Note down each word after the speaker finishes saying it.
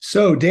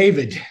So,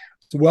 David,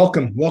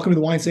 welcome to the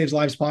Wine Saves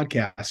Lives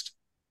podcast.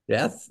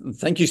 Yeah,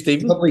 thank you,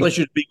 Stephen. Lovely.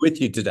 Pleasure to be with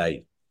you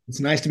today.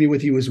 It's nice to be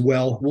with you as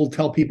well. We'll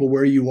tell people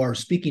where you are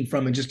speaking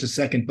from in just a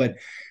second, but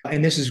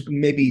and this is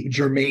maybe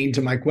germane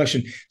to my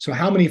question. So,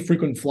 how many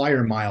frequent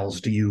flyer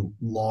miles do you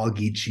log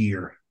each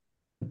year?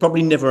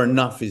 Probably never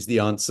enough is the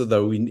answer,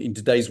 though. In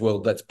today's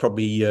world, that's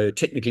probably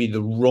technically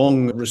the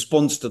wrong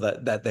response to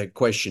that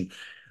question.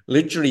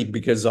 Literally,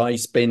 because I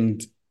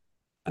spend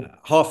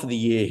half of the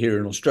year here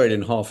in Australia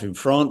and half in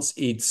France.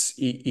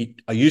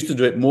 I used to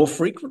do it more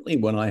frequently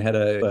when I had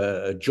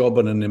a job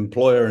and an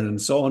employer and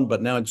so on,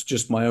 but now it's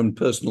just my own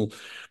personal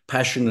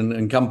passion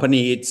and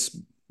company. It's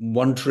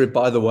one trip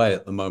either way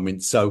at the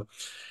moment. So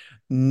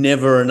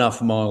never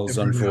enough miles,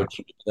 Never enough.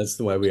 unfortunately. That's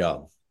the way we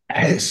are.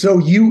 So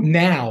you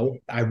now,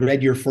 I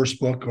read your first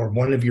book or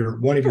one of your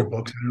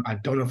books. I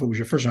don't know if it was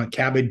your first one,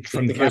 Cabbage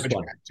from It's the the first Cabbage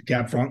one. Patch to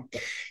Cab Franc.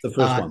 The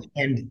first one.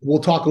 And we'll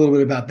talk a little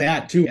bit about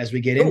that too as we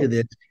get into Cool.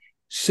 this.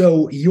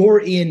 So you're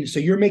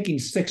making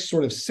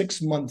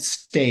 6 month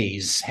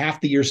stays,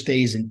 half the year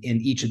stays in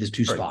each of the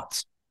two Correct.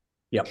 spots.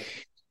 Yep.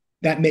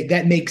 That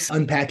makes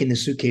unpacking the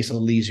suitcase a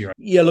little easier.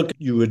 Yeah, look,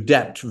 you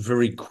adapt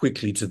very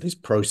quickly to this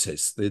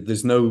process.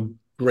 There's no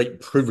great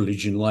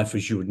privilege in life,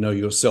 as you would know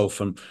yourself,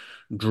 from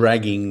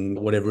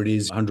dragging whatever it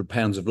is, 100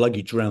 pounds of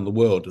luggage around the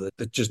world.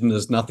 That just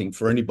does nothing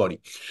for anybody.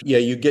 Yeah,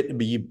 you get to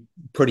be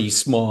pretty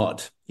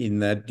smart in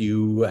that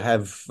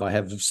I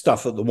have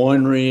stuff at the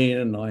winery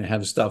and I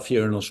have stuff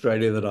here in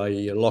Australia that I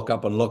lock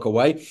up and lock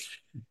away.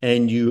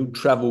 And you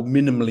travel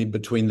minimally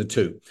between the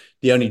two.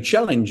 The only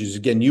challenge is,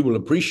 again, you will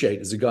appreciate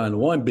as a guy in the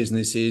wine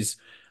business is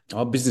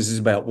our business is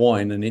about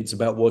wine and it's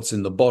about what's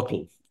in the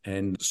bottle.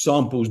 And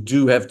samples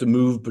do have to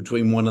move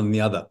between one and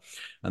the other.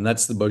 And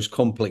that's the most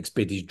complex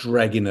bit is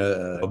dragging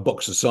a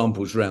box of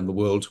samples around the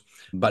world.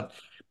 But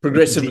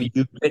progressively,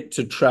 Indeed. you get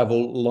to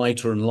travel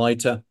lighter and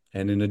lighter.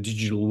 And in a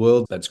digital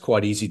world, that's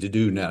quite easy to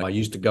do now. I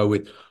used to go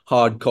with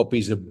hard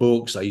copies of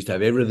books. I used to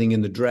have everything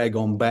in the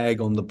drag-on bag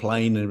on the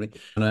plane.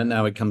 And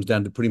now it comes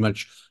down to pretty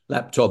much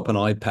laptop and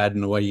iPad,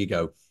 and away you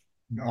go.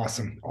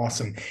 Awesome,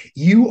 awesome.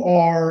 You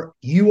are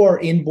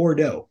in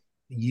Bordeaux.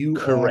 You are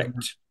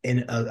Correct.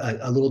 in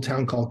a little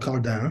town called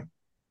Cardin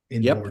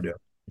in Yep. Bordeaux.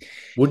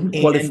 Wouldn't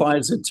And qualify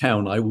as a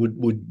town. I would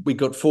we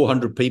got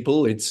 400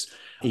 people. It's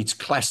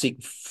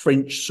classic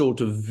French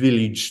sort of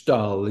village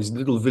style. There's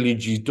little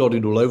villages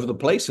dotted all over the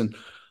place, and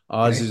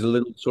ours okay, is a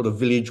little sort of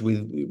village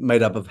with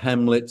made up of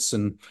hamlets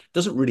and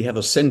doesn't really have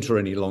a center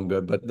any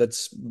longer, but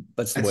that's the way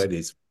that's it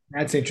is.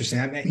 that's interesting.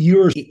 I mean,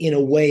 you're in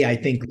a way, I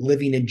think,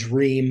 living a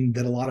dream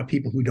that a lot of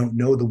people who don't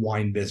know the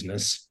wine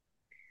business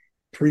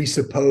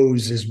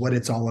presuppose is what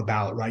it's all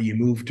about, right? You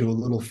move to a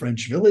little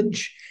French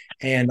village,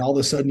 and all of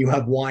a sudden you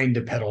have wine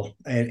to peddle,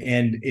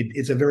 and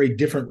it's a very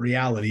different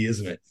reality,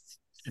 isn't it?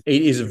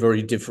 It is a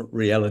very different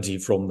reality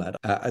from that.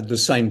 At the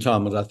same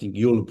time, and I think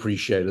you'll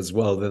appreciate as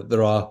well that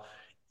there are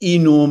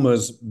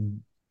enormous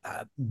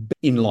uh,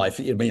 in life.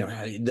 I mean,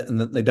 and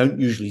they don't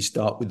usually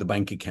start with the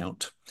bank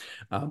account,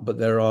 but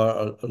there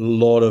are a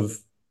lot of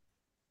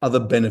other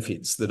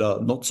benefits that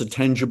are not so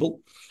tangible.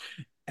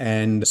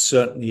 And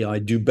certainly I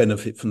do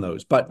benefit from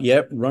those. But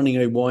yeah, running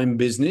a wine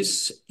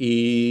business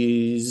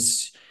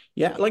is,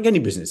 yeah, like any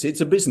business,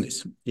 it's a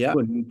business. Yeah.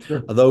 And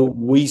Sure. although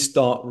we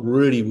start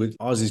really with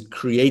ours is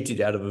created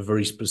out of a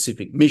very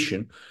specific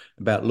mission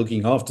about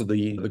looking after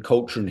the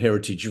culture and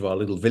heritage of our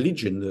little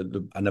village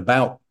and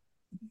about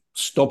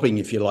stopping,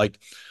 if you like,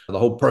 the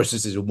whole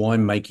processes of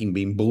winemaking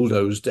being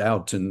bulldozed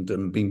out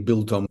and being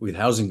built on with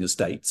housing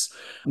estates.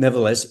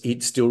 Nevertheless,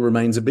 it still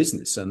remains a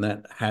business, and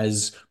that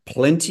has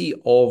plenty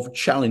of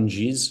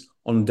challenges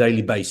on a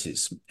daily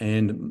basis.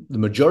 And the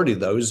majority of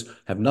those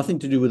have nothing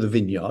to do with the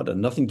vineyard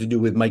and nothing to do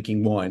with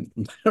making wine.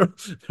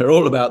 They're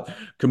all about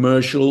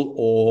commercial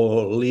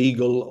or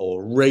legal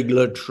or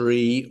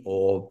regulatory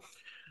or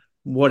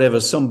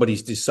whatever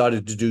somebody's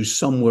decided to do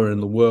somewhere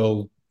in the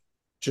world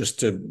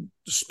just to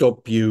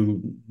stop you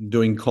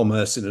doing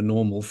commerce in a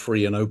normal,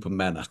 free, and open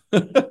manner.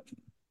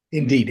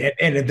 Indeed,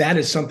 and that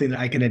is something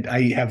that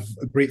I have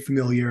a great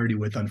familiarity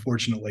with.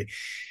 Unfortunately,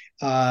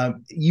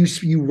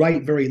 you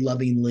write very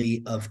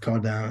lovingly of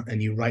Cardin,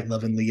 and you write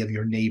lovingly of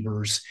your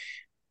neighbors.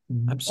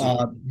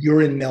 Absolutely.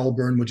 You're in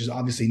Melbourne, which is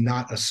obviously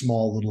not a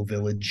small little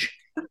village.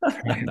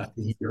 No.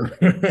 Here.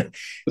 The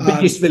um,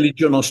 biggest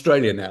village in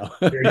Australia now.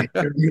 there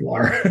you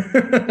are,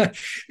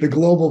 the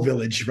global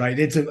village, right?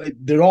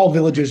 They're all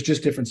villages,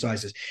 just different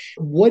sizes.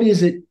 What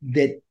is it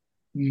that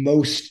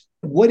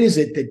What is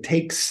it that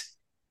takes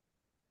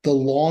the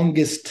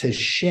longest to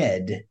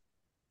shed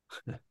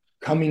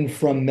coming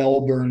from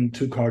Melbourne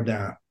to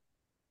Cardin?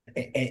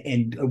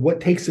 And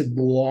what takes it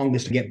the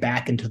longest to get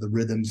back into the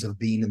rhythms of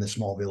being in the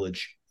small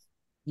village?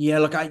 Yeah,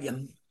 look,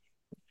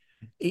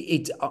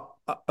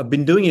 I've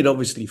been doing it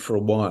obviously for a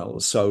while,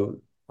 so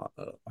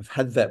I've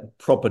had that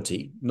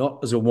property not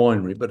as a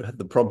winery, but I had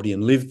the property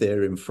and lived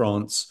there in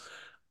France.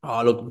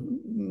 Look,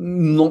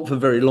 not for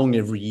very long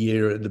every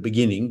year at the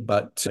beginning,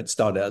 but it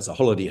started out as a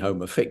holiday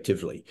home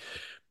effectively.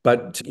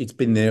 But it's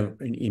been there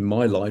in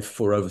my life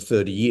for over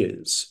 30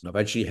 years. I've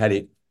actually had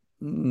it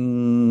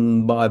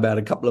by about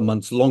a couple of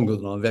months longer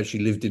than I've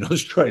actually lived in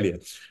Australia,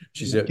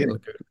 which is like a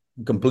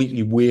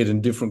completely weird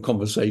and different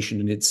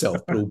conversation in itself,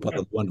 but all part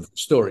of the wonderful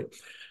story.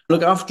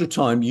 Look, after a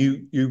time,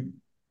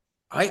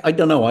 I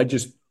don't know, I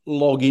just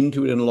log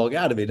into it and log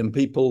out of it. And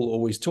people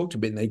always talk to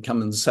me and they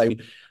come and say,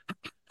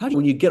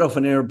 when you get off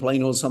an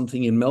airplane or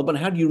something in Melbourne,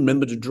 how do you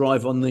remember to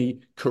drive on the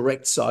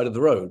correct side of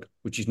the road,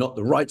 which is not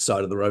the right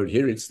side of the road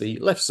here, it's the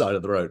left side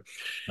of the road.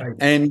 Right.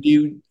 And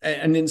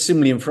then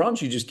similarly in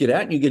France, you just get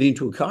out and you get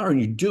into a car and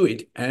you do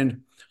it.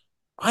 And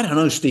I don't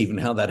know, Stephen,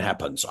 how that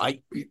happens.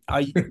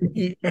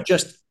 You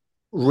just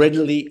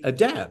readily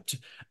adapt,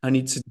 and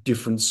it's a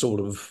different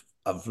sort of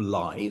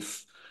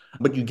life,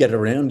 but you get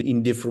around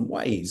in different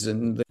ways.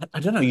 And I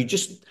don't know, it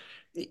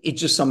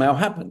just somehow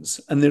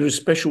happens. And there are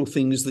special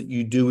things that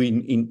you do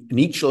in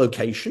each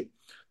location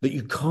that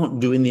you can't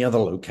do in the other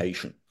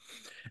location.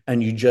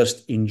 And you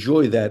just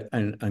enjoy that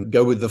and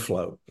go with the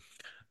flow.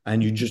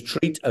 And you just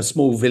treat a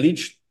small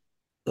village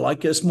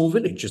like a small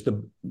village.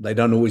 They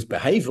don't always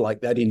behave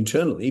like that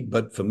internally,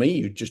 but for me,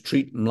 you just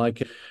treat them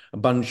like a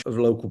bunch of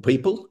local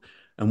people.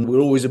 And we're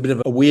always a bit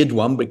of a weird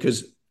one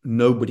because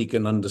nobody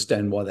can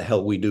understand why the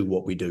hell we do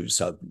what we do.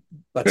 So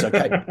that's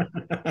okay.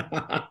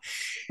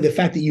 The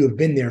fact that you have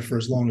been there for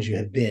as long as you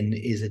have been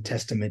is a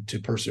testament to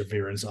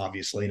perseverance,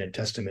 obviously, and a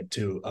testament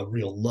to a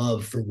real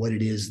love for what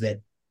it is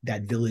that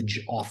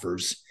village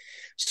offers.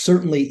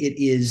 Certainly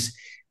it is.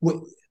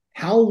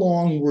 How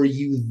long were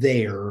you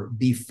there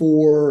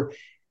before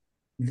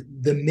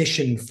the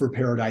mission for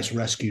Paradise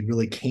Rescued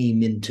really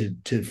came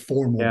into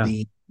formal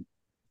being?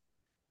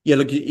 Yeah,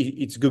 look,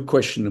 it's a good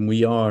question. And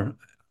we are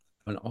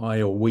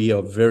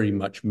very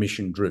much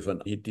mission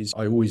driven. It is,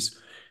 I always,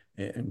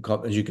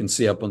 as you can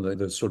see up on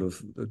the sort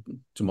of,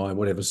 to my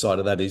whatever side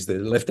of that is, the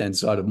left-hand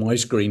side of my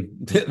screen,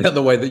 the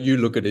other way that you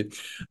look at it,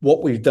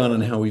 what we've done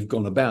and how we've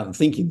gone about and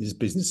thinking this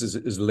business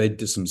has led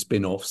to some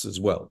spin-offs as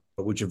well,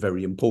 which are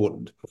very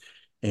important.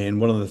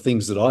 And one of the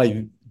things that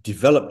I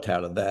developed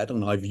out of that,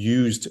 and I've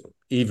used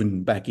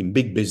even back in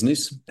big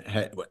business,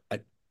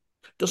 it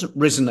doesn't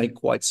resonate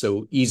quite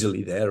so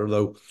easily there,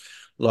 although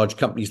large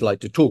companies like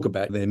to talk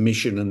about their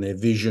mission and their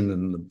vision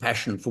and the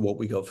passion for what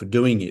we got for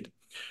doing it.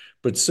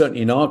 But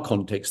certainly in our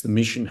context, the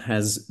mission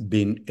has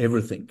been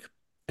everything.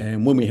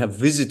 And when we have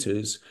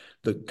visitors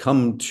that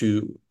come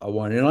to a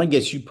winery, and I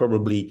guess you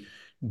probably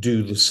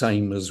do the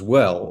same as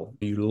well,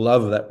 you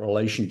love that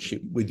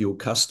relationship with your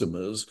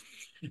customers,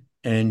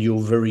 and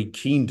you're very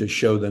keen to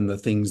show them the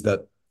things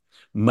that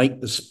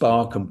make the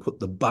spark and put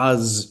the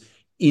buzz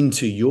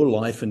into your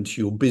life and to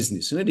your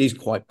business. And it is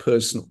quite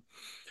personal.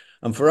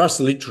 And for us,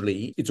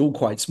 literally, it's all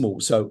quite small.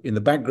 So in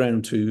the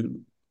background to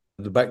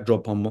the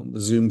backdrop on the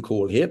Zoom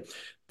call here,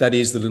 that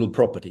is the little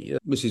property.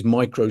 This is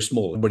micro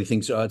small. Everybody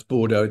thinks, oh, it's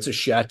Bordeaux, it's a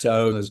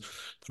chateau, there's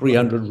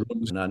 300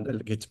 rooms.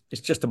 And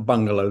it's just a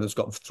bungalow that's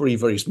got 3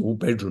 very small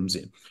bedrooms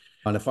in.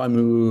 And if I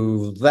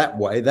move that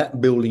way, that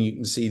building, you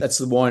can see that's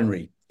the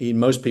winery. In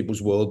most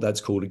people's world,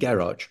 that's called a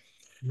garage.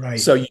 Right.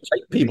 So you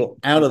take people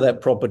out of that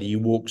property, you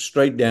walk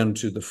straight down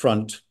to the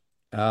front,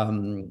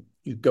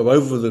 you go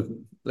over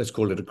let's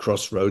call it a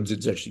crossroads.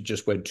 It's actually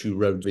just where 2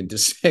 roads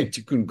intersect.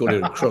 You couldn't call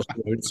it a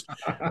crossroads.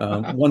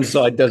 One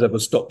side does have a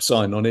stop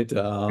sign on it.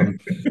 And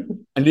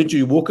literally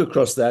you walk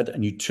across that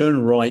and you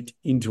turn right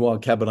into our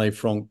Cabernet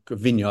Franc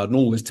vineyard. And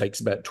all this takes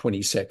about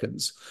 20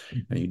 seconds.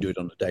 And you do it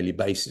on a daily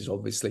basis,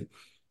 obviously.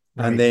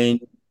 Right. And then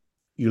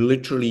you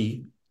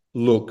literally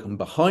look, and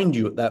behind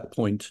you at that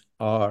point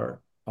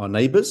are our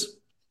neighbors.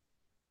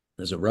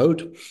 There's a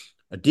road,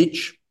 a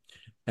ditch,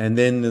 and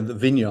then the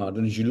vineyard.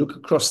 And as you look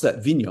across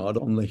that vineyard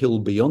on the hill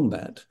beyond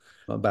that,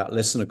 about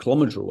less than a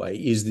kilometer away,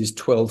 is this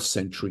 12th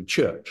century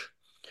church.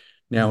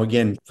 Now,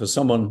 again, for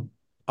someone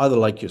either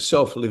like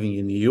yourself living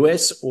in the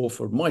US or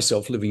for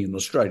myself living in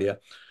Australia,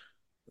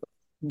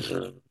 it's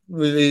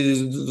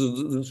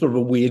sort of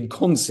a weird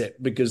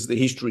concept because the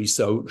history is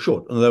so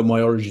short. Although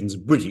my origins are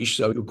British,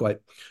 so you're quite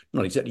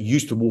not exactly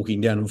used to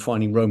walking down and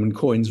finding Roman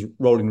coins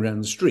rolling around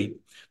the street.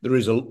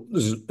 There's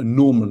an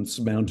enormous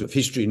amount of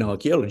history and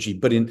archaeology,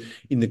 but in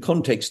the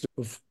context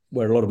of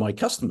where a lot of my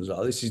customers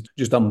are, this is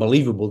just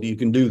unbelievable that you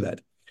can do that.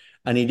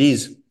 And it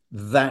is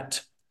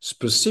that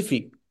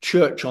specific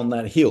church on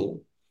that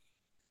hill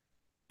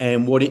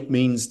and what it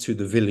means to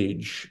the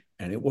village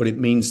and what it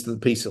means to the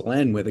piece of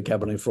land where the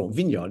Cabernet Franc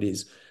vineyard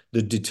is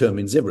that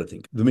determines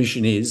everything. The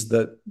mission is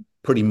that,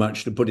 pretty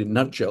much, to put it in a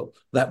nutshell,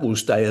 that will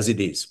stay as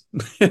it is.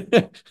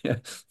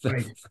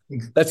 Right.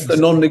 That's the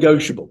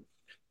non-negotiable.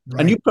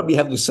 Right. And you probably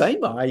have the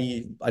same.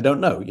 I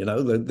don't know. You know,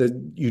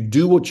 you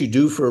do what you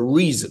do for a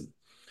reason,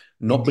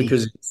 not Indeed.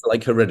 Because it's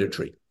like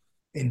hereditary.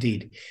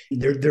 Indeed,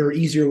 there are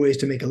easier ways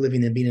to make a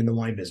living than being in the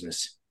wine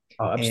business.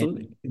 Oh,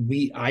 absolutely.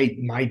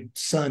 And my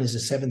son is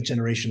the 7th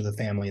generation of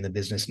the family in the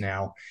business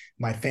now.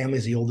 My family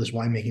is the oldest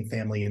winemaking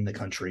family in the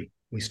country.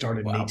 We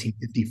started in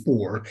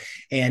 1854,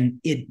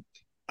 and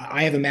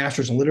I have a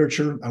master's in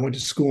literature. I went to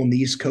school on the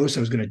East Coast.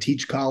 I was going to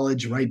teach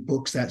college, write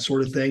books, that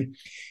sort of thing.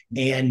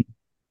 And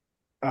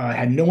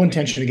had no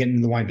intention of getting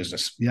into the wine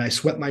business. I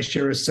swept my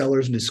share of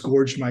cellars and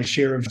disgorged my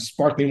share of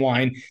sparkling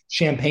wine,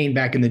 champagne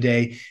back in the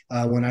day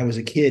when I was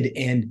a kid.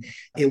 And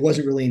it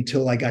wasn't really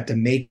until I got to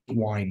make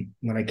wine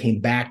when I came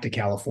back to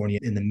California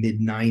in the mid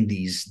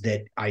 90s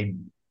that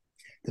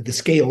the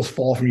scales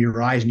fall from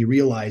your eyes and you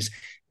realize,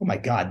 oh my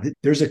God,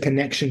 there's a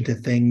connection to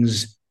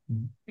things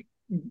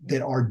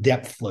that are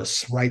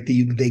depthless, right?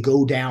 They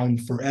go down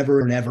forever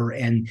and ever.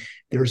 And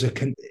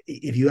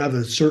if you have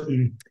a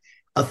certain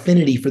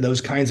affinity for those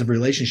kinds of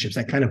relationships,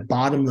 that kind of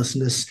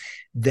bottomlessness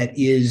that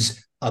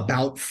is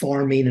about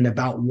farming and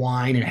about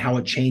wine and how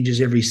it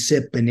changes every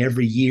sip and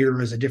every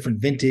year as a different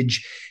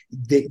vintage,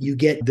 that you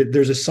get,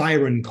 there's a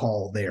siren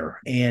call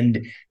there.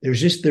 And there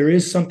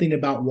is something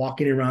about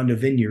walking around a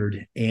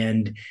vineyard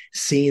and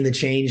seeing the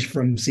change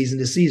from season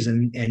to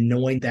season and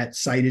knowing that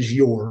site is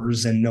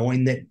yours and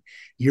knowing that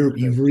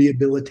you've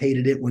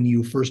rehabilitated it when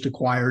you first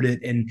acquired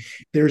it. And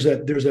there's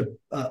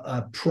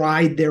a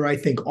pride there, I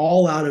think,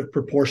 all out of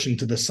proportion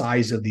to the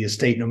size of the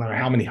estate, no matter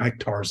how many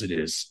hectares it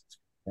is.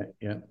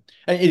 Yeah.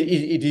 And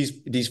it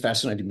is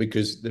fascinating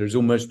because there's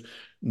almost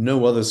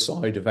no other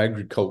side of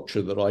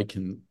agriculture that I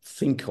can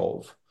think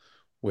of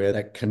where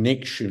that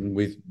connection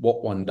with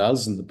what one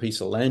does and the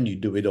piece of land you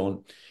do it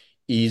on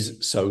is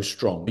so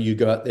strong. You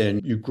go out there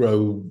and you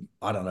grow,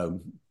 I don't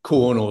know,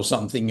 corn or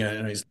something,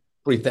 and it's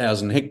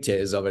 3,000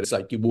 hectares of it. It's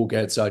like you walk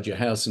outside your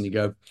house and you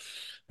go,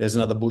 there's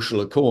another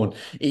bushel of corn.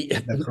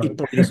 It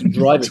probably doesn't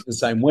drive it the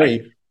same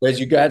way. Whereas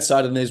you go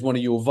outside and there's one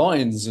of your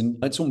vines,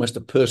 and it's almost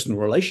a personal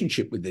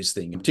relationship with this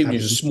thing. Particularly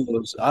as small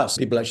as us,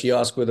 people actually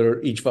ask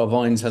whether each of our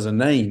vines has a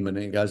name, and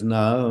it goes,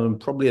 no,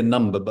 probably a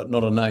number, but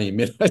not a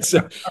name. But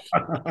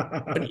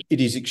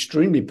it is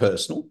extremely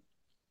personal.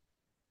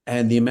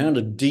 And the amount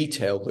of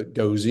detail that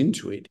goes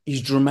into it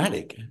is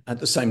dramatic.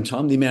 At the same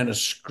time, the amount of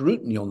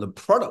scrutiny on the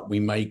product we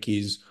make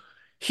is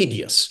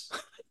hideous.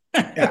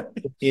 Yeah,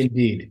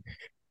 indeed.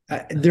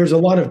 There's a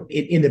lot of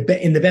in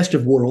the best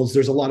of worlds.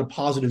 There's a lot of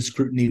positive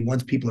scrutiny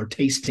once people are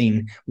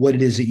tasting what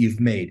it is that you've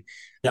made.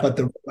 Yep.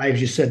 But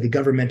as you said, the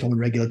governmental and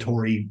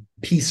regulatory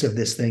piece of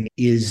this thing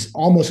is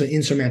almost an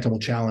insurmountable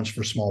challenge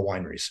for small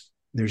wineries.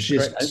 There's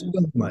just so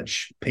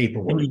much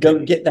paperwork. And you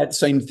don't get that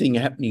same thing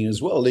happening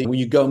as well. When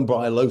you go and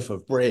buy a loaf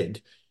of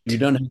bread, you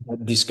don't have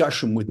a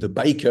discussion with the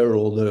baker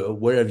or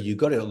wherever you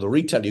got it, or the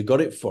retailer you got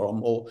it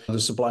from, or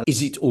the supplier.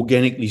 Is it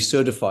organically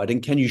certified?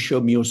 And can you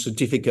show me your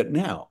certificate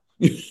now?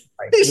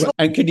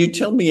 And can you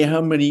tell me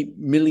how many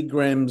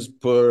milligrams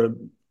per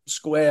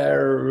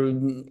square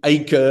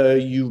acre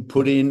you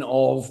put in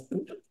of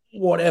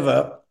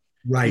whatever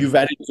you've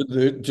added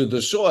to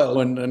the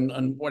soil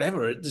and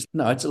whatever?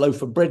 No, it's a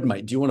loaf of bread,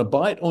 mate. Do you want to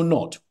buy it or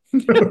not?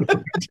 It's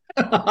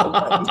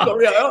not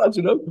really hard,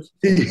 you know.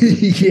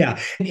 Yeah,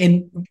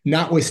 and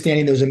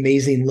notwithstanding those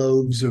amazing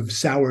loaves of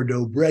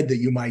sourdough bread that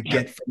you might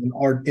get from an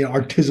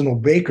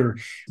artisanal baker,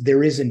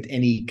 there isn't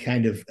any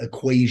kind of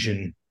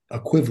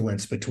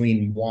equivalence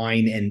between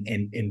wine and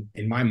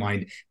in my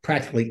mind,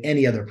 practically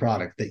any other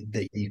product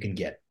that you can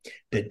get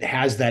that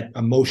has that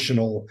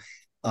emotional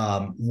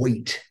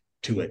weight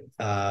to it,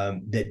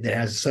 that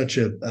has such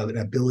an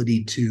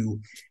ability to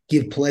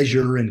give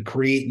pleasure and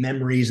create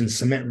memories and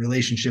cement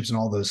relationships and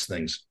all those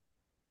things.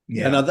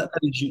 Yeah, and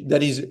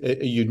that is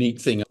a unique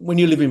thing. When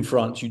you live in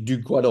France, you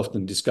do quite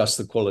often discuss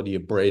the quality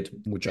of bread,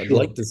 which I'd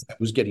like to say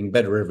was getting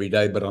better every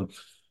day, but I'm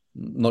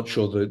not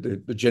sure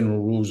the general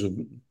rules of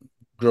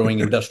growing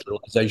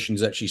industrialization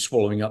is actually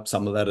swallowing up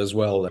some of that as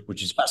well,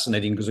 which is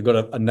fascinating because I've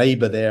got a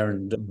neighbor there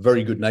and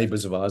very good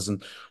neighbors of ours,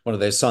 and one of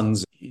their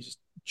sons is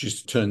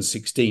just turned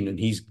 16 and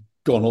he's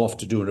gone off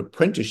to do an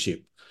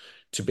apprenticeship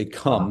to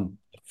become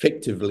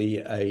effectively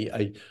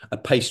a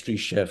pastry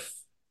chef,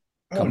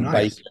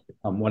 baker,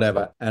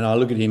 whatever. And I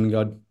look at him and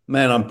go,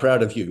 man, I'm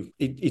proud of you.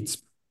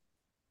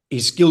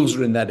 His skills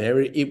are in that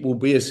area. It will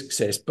be a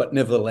success, but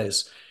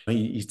nevertheless,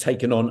 he's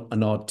taken on an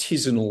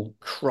artisanal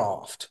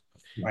craft.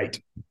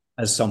 Right.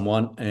 As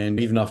someone, and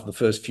even after the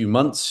first few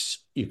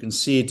months, you can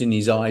see it in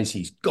his eyes.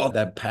 He's got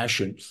that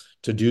passion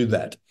to do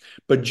that.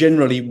 But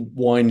generally,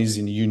 wine is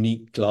in a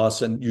unique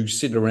glass, and you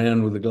sit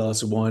around with a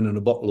glass of wine and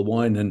a bottle of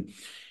wine, and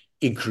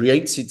it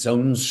creates its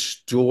own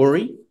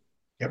story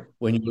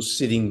when you're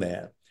sitting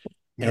there.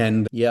 Yep.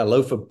 And a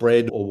loaf of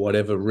bread or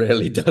whatever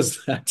rarely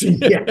does that.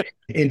 Yeah,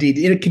 indeed.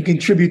 It can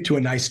contribute to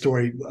a nice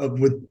story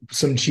with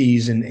some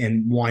cheese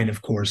and wine,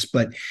 of course.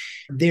 But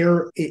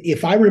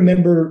if I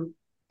remember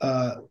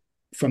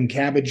from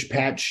Cabbage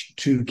Patch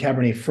to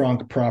Cabernet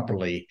Franc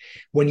properly,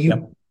 when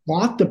you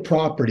bought the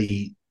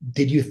property,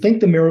 did you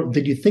think that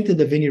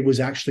the vineyard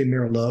was actually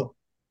Merlot?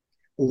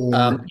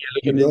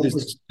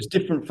 There's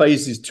different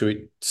phases to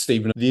it,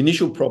 Stephen. The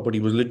initial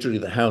property was literally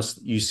the house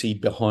that you see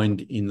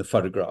behind in the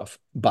photograph,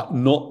 but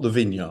not the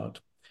vineyard.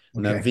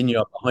 And that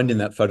vineyard behind in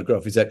that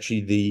photograph is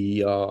actually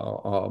the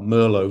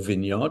Merlot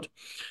vineyard.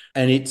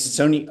 And it's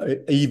only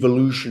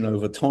evolution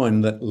over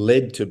time that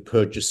led to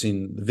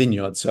purchasing the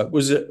vineyard. So it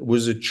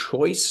was a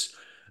choice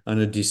and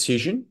a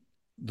decision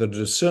that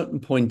at a certain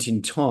point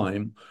in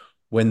time,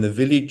 when the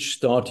village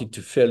started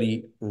to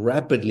fairly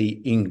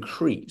rapidly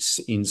increase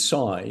in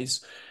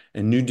size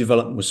and new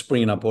development was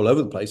springing up all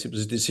over the place, it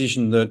was a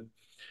decision that,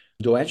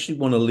 do I actually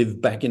want to live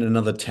back in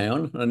another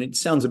town? And it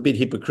sounds a bit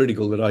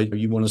hypocritical that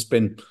you want to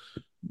spend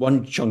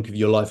one chunk of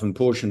your life and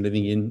portion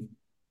living in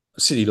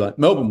a city like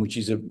Melbourne, which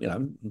is a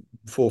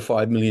 4 or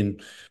 5 million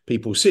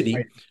people city,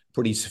 Right.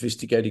 pretty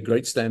sophisticated,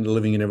 great standard of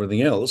living and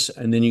everything else.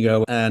 And then you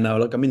go, no,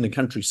 look, I'm in the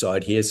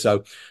countryside here, so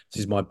this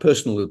is my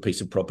personal little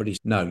piece of property.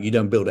 No, you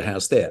don't build a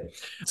house there.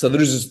 So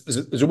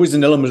there's always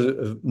an element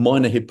of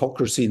minor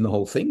hypocrisy in the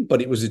whole thing,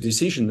 but it was a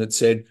decision that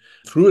said,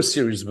 through a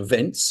series of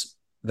events,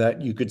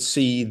 that you could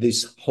see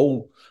this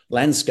whole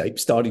landscape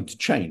starting to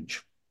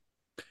change.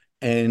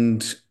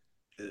 And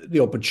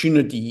the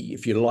opportunity,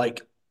 if you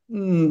like,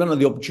 none of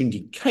the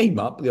opportunity came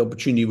up. The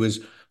opportunity was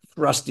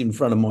thrust in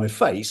front of my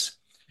face.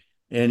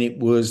 And it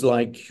was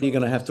like, you're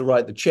going to have to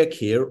write the check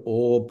here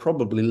or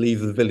probably leave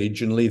the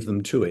village and leave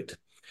them to it.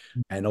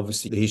 And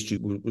obviously the history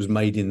was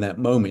made in that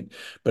moment.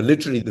 But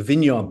literally the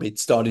vineyard bit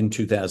started in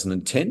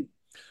 2010.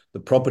 The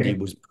property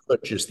was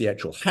purchased, the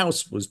actual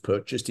house was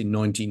purchased in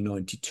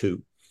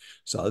 1992.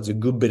 So there's a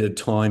good bit of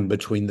time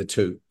between the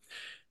two.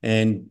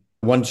 And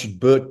once you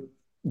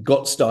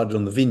got started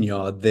on the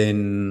vineyard,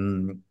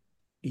 then,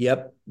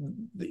 yep,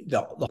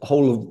 the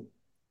whole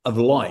of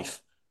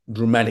life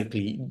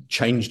dramatically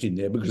changed in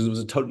there, because there was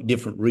a totally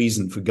different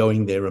reason for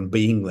going there and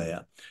being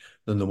there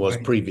than there was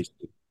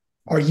previously.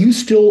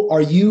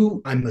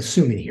 I'm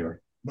assuming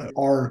here,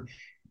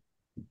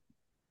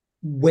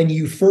 when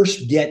you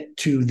first get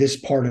to this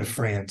part of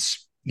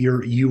France,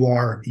 you're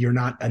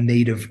not a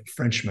native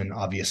Frenchman,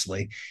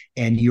 obviously,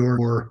 and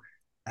you're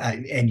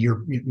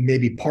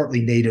maybe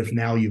partly native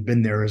now. You've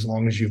been there as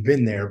long as you've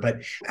been there,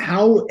 but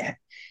how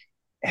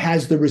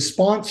has the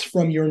response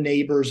from your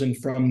neighbors and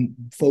from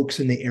folks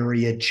in the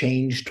area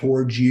changed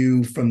towards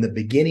you from the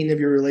beginning of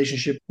your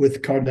relationship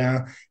with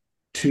Cardin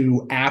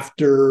to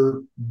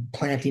after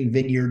planting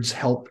vineyards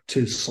help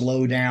to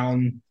slow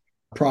down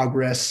help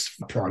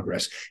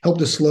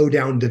to slow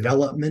down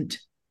development?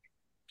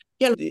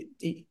 Yeah,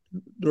 the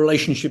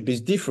relationship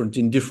is different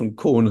in different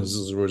corners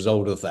as a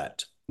result of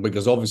that,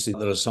 because obviously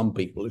there are some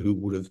people who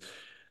would have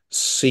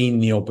seen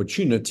the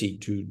opportunity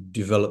to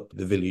develop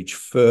the village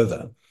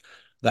further.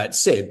 That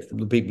said,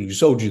 the people who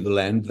sold you the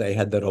land, they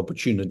had that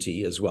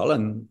opportunity as well.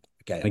 And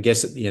okay, I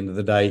guess at the end of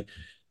the day,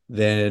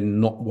 they're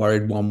not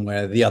worried one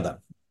way or the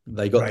other.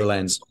 They got the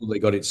land sold, they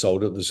got it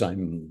sold at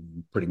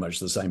pretty much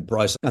the same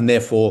price, and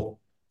therefore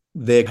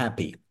they're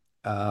happy.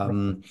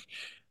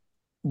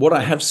 What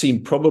I have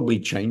seen probably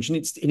change, and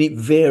it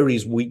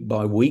varies week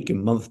by week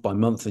and month by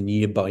month and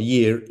year by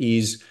year,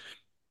 is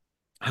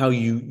how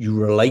you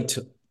relate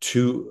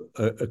to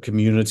a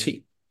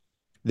community.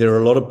 There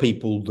are a lot of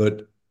people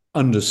that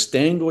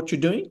understand what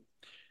you're doing.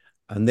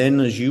 And then,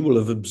 as you will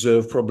have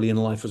observed probably in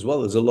life as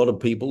well, there's a lot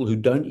of people who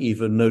don't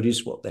even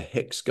notice what the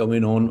heck's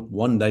going on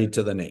one day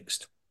to the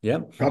next. Yeah.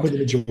 Probably the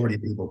majority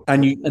of people.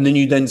 And then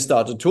you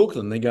start to talk to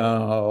them. They go,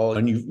 oh,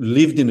 and you've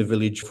lived in a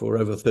village for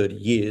over 30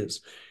 years.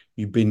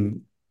 You've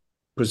been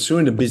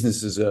pursuing a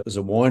business as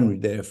a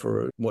winery there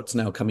for what's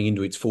now coming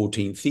into its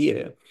 14th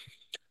year.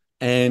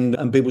 And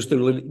people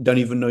still don't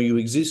even know you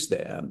exist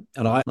there.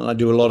 And I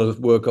do a lot of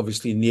work,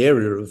 obviously, in the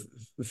area of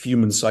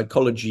human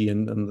psychology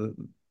and the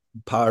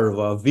power of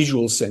our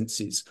visual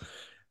senses.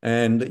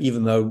 And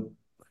even though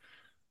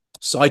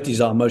sight is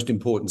our most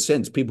important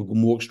sense, people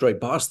can walk straight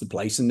past the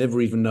place and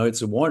never even know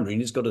it's a winery.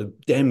 And it's got a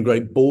damn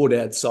great board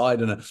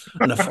outside and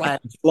a flag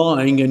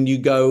flying. And you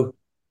go,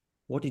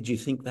 what did you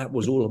think that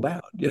was all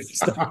about?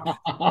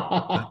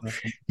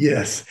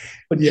 Yes.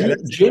 But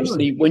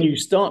generally, when you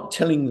start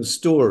telling the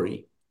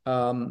story,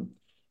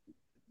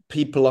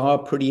 people are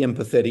pretty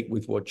empathetic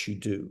with what you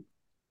do.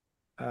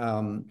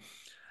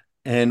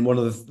 And one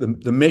of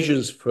the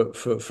measures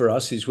for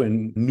us is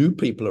when new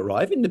people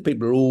arrive, and the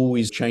people are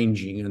always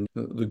changing, and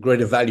the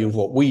greater value of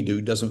what we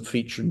do doesn't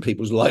feature in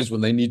people's lives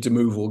when they need to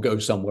move or go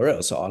somewhere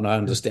else. And I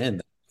understand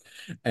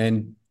that.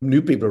 And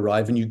new people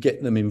arrive and you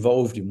get them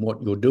involved in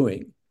what you're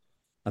doing.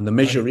 And the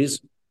measure is,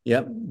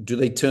 do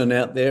they turn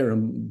out there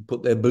and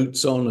put their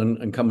boots on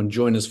and come and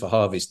join us for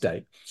Harvest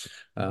Day?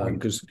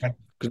 Because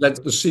that's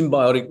the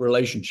symbiotic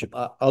relationship.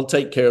 I'll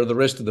take care of the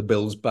rest of the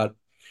bills, but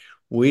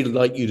we'd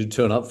like you to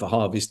turn up for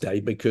Harvest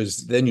Day,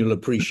 because then you'll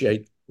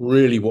appreciate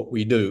really what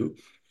we do.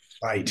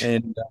 Right.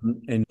 And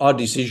our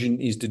decision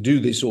is to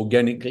do this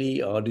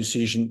organically. Our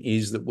decision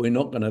is that we're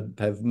not going to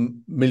have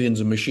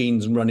millions of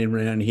machines running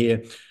around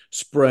here,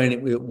 spraying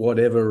it with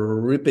whatever,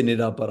 ripping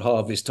it up at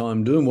harvest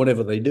time, doing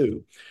whatever they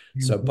do.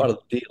 So part of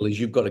the deal is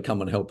you've got to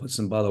come and help us.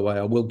 And by the way,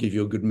 I will give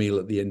you a good meal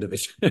at the end of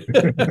it.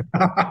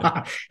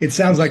 It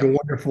sounds like a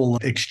wonderful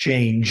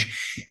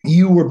exchange.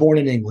 You were born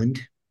in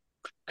England.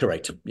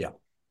 Correct. Yeah.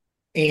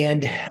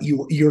 And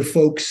your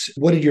folks,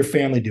 what did your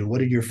family do? What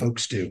did your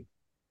folks do?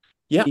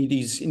 Yeah, it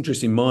is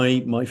interesting.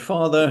 My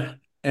father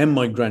and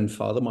my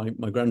grandfather,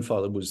 my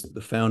grandfather was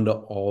the founder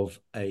of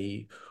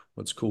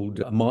what's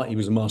called he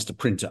was a master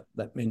printer.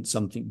 That meant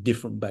something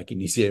different back in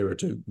his era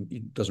too.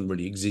 It doesn't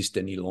really exist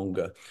any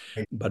longer.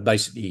 But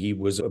basically he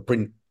was a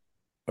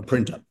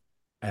printer.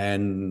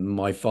 And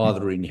my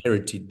father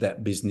inherited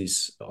that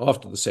business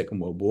after the Second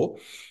World War.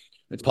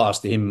 It's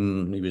passed to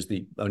him. He was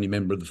the only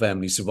member of the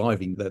family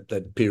surviving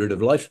that period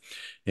of life.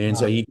 And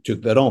so Wow. he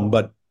took that on.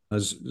 But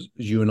as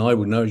you and I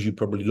would know, as you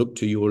probably look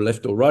to your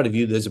left or right of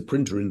you, there's a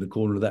printer in the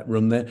corner of that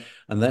room there.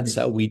 And that's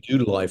how we do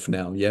life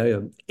now.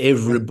 Yeah.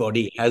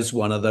 Everybody has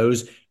one of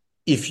those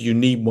if you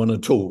need one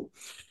at all.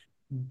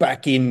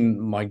 Back in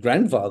my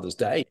grandfather's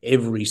day,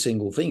 every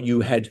single thing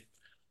you had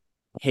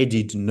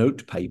headed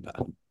note paper.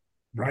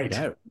 Right.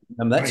 Yeah.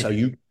 And that's Right. how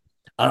you,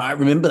 I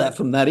remember that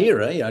from that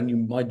era, and you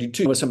might do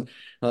too. Some,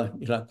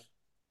 Dad,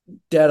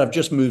 I've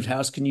just moved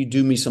house. Can you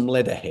do me some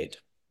letterhead?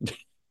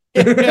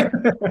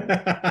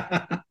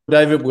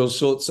 David will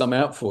sort some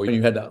out for you.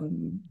 You had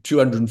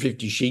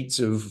 250 sheets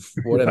of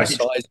whatever Right.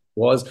 size it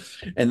was,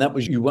 and that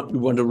was you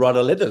want to write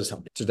a letter or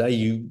something. Today,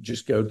 you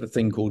just go to the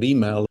thing called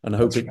email and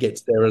hope That's it right.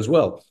 gets there as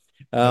well.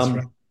 That's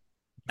right.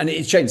 And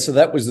it's changed. So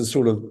that was the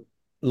sort of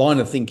line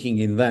of thinking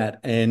in that.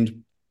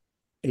 And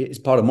it's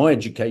part of my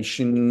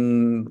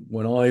education.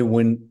 When I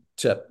went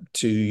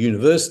to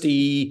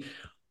university,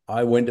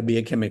 I went to be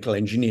a chemical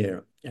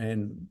engineer.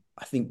 And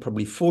I think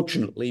probably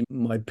fortunately,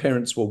 my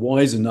parents were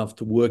wise enough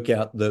to work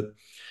out that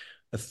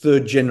a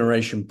third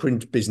generation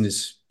print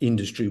business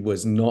industry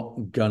was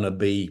not going to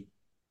be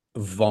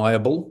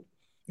viable.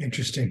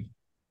 Interesting.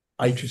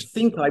 I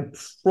Interesting. think I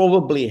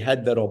probably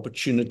had that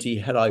opportunity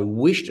had I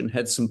wished and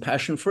had some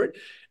passion for it.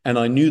 And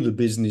I knew the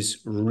business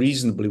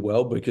reasonably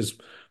well because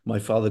my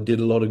father did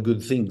a lot of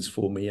good things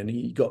for me and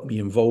he got me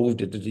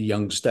involved at a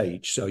young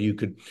stage. So you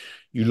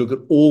look at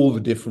all the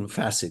different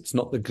facets,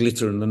 not the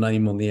glitter and the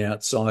name on the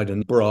outside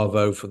and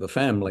bravo for the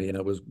family. And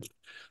it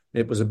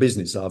was a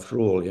business after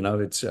all,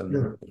 it's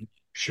Sure.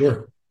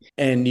 Sure.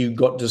 and you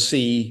got to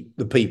see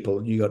the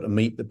people, you got to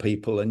meet the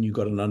people, and you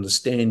got an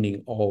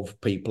understanding of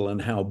people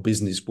and how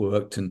business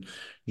worked. And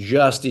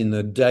just in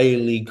the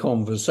daily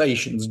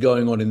conversations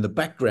going on in the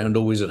background,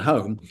 always at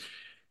home,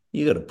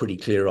 you got a pretty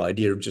clear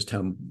idea of just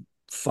how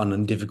fun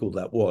and difficult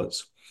that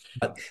was.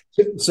 At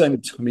the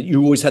same time,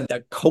 you always had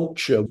that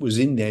culture was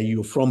in there.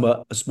 You're from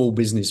a small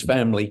business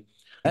family.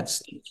 That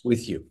sticks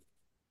with you.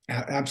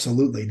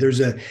 Absolutely.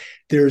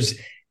 There's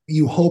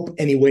you hope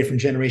anyway from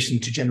generation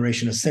to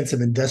generation a sense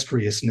of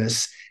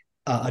industriousness,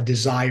 a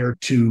desire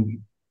to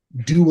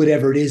do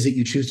whatever it is that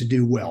you choose to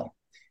do well.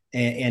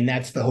 And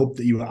that's the hope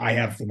that I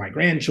have for my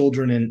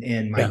grandchildren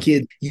and my Yeah.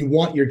 kids. You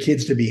want your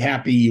kids to be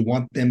happy. You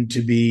want them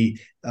to be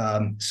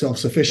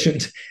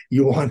self-sufficient.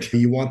 You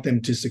want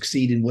them to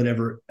succeed in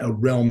whatever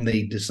realm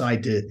they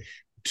decide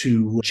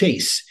to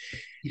chase.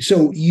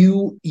 So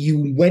you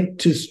went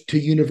to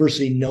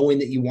university knowing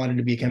that you wanted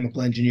to be a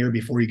chemical engineer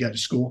before you got to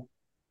school?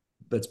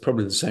 That's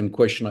probably the same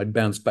question I'd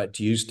bounce back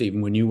to you,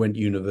 Stephen. When you went to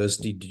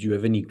university, did you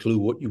have any clue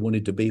what you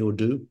wanted to be or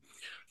do?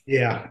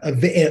 Yeah,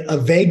 a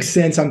vague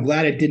sense. I'm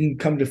glad it didn't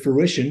come to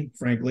fruition.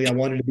 Frankly, I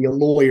wanted to be a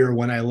lawyer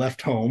when I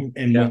left home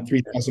and Yeah. went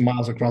 3,000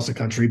 miles across the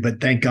country,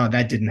 but thank God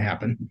that didn't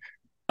happen.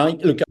 I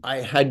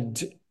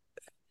had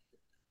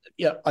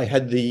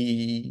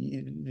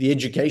the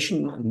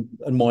education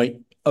and my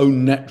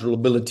own natural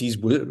abilities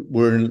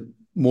were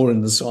more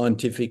in the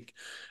scientific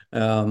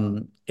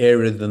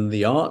area than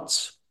the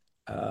arts.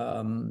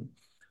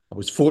 I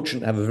was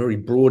fortunate to have a very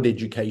broad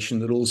education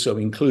that also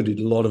included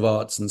a lot of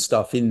arts and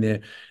stuff in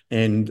there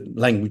and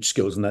language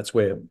skills. And that's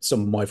where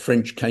some of my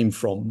French came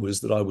from,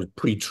 was that I was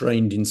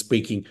pre-trained in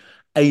speaking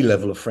a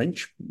level of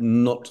French,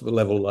 not to the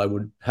level I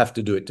would have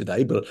to do it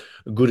today, but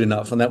good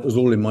enough. And that was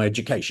all in my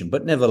education.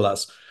 But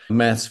nevertheless,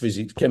 maths,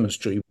 physics,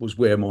 chemistry was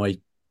where my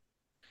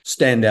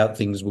standout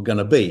things were going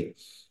to be.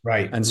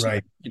 Right, And so,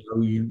 right.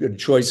 you got a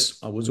choice.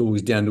 I was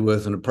always down to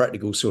earth and a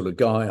practical sort of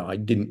guy. I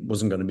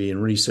wasn't going to be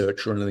in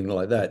research or anything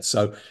like that.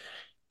 So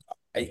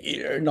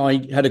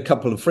I had a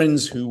couple of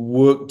friends who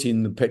worked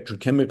in the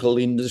petrochemical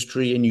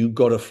industry, and you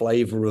got a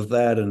flavor of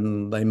that,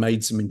 and they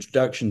made some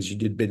introductions. You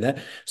did a bit of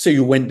that, so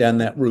you went down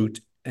that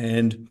route.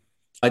 And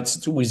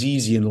it's always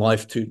easy in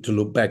life to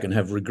look back and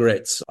have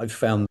regrets. I've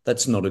found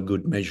that's not a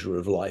good measure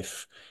of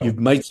life. You've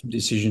made some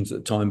decisions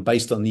at the time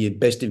based on the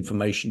best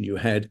information you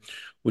had,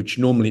 which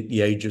normally at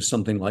the age of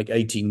something like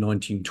 18,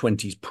 19,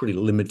 20 is pretty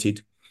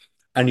limited,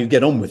 and you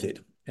get on with it.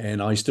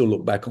 And I still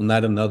look back on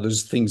that and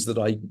others things that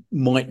I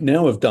might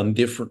now have done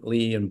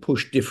differently and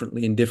pushed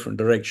differently in different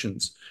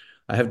directions.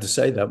 I have to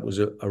say that was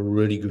a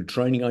really good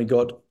training I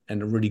got,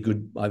 and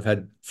I've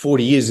had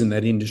 40 years in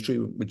that industry,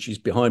 which is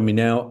behind me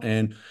now,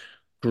 and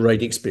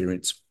great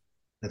experience.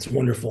 That's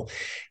wonderful.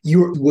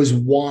 Was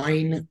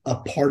wine a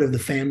part of the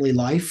family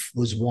life?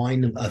 Was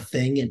wine a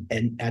thing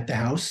and at the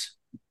house?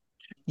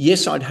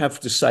 Yes, I'd have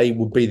to say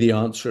would be the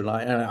answer.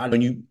 And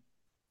when you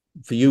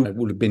for you, it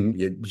would have been,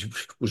 it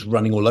was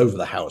running all over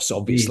the house,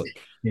 Indeed. obviously.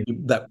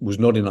 That was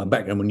not in our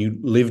background. When you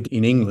lived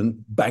in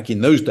England back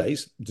in those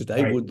days,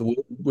 today Right, the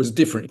world was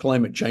different.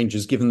 Climate change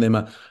has given them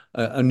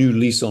a new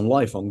lease on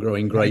life on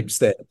growing right. grapes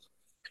there.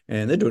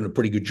 And they're doing a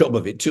pretty good job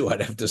of it too,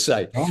 I'd have to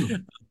say. Oh,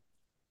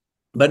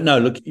 But no,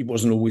 look, it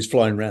wasn't always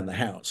flying around the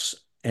house.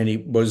 But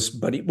it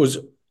was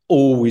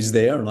always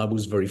there. And I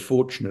was very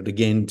fortunate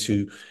again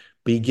to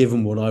be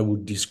given what I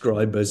would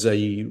describe as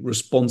a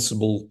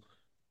responsible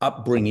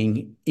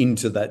upbringing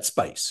into that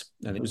space.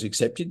 And it was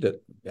accepted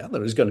that, yeah,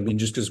 there is going to be,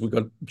 just because we've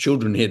got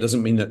children here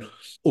doesn't mean that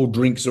all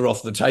drinks are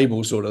off the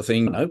table sort of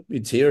thing. No,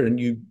 it's here,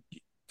 and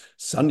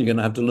son, you're going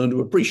to have to learn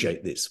to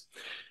appreciate this.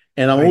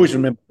 And I always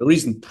remember the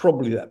reason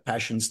probably that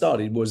passion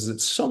started was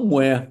that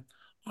somewhere,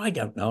 I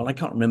don't know, and I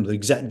can't remember the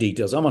exact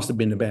details. I must have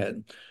been about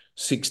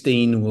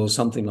 16 or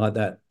something like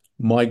that.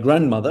 My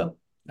grandmother,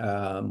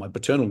 my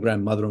paternal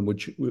grandmother,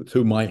 with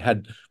whom I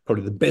had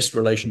probably the best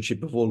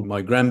relationship of all of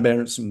my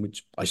grandparents, and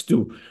which I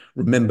still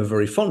remember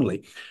very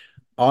fondly.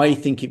 I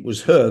think it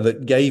was her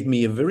that gave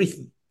me a very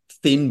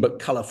thin but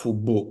colourful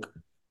book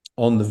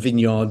on the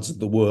vineyards of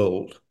the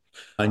world.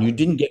 And you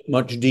didn't get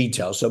much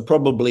detail. So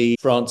probably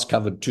France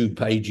covered 2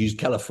 pages,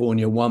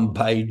 California 1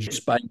 page,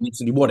 Spain,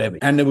 Italy, whatever.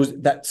 And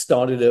that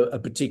started a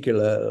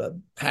particular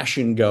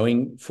passion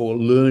going for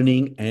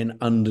learning and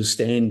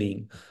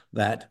understanding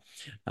that.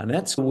 And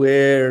that's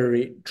where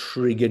it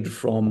triggered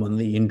from, and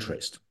the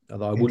interest.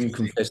 Although I wouldn't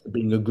confess to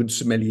being a good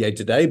sommelier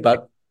today,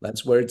 but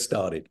that's where it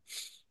started.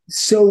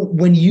 So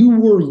when you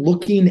were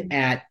looking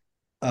at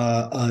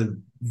a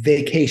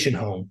vacation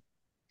home,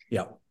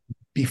 yeah,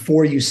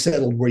 before you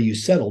settled where you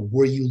settled,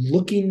 were you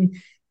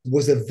looking,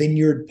 was a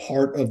vineyard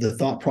part of the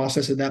thought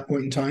process at that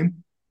point in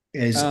time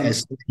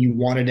as you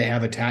wanted to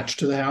have attached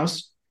to the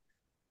house?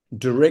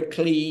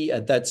 Directly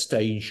at that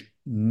stage,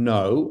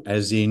 no,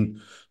 as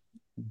in,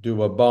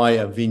 do I buy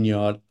a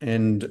vineyard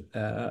and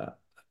a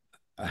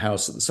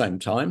house at the same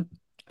time?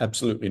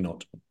 Absolutely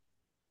not.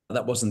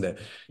 That wasn't there.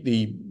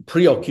 The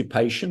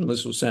preoccupation,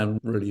 this will sound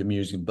really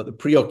amusing, but the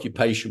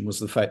preoccupation was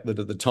the fact that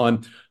at the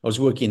time I was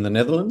working in the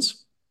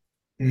Netherlands.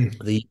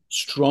 The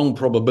strong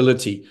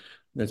probability,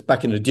 it's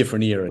back in a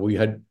different era, we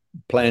had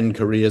planned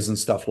careers and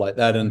stuff like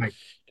that, and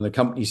the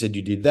company said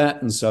you did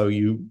that, and so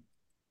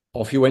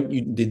off you went,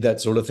 you did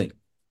that sort of thing.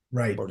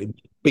 Right. Probably a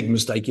big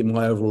mistake in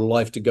my overall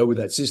life to go with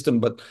that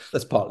system, but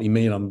that's partly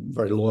me, and I'm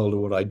very loyal to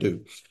what I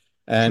do.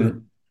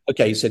 And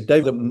okay, he said,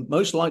 Dave, the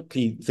most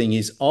likely thing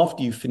is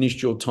after you've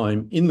finished your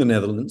time in the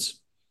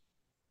Netherlands,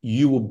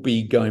 you will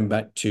be going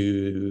back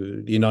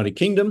to the United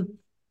Kingdom,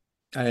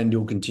 and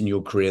you'll continue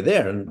your career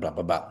there, and blah,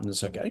 blah, blah. And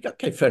it's okay.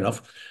 Okay, fair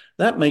enough.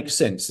 That makes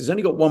sense. There's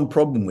only got one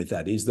problem with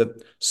that, is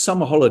that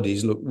summer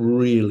holidays look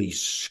really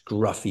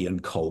scruffy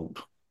and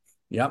cold.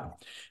 Yeah.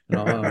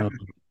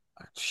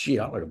 Shit,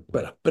 I like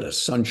a bit of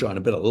sunshine,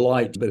 a bit of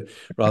light,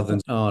 rather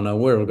than, oh no,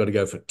 where have I got to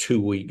go for 2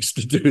 weeks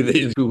to do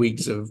this, 2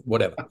 weeks of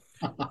whatever.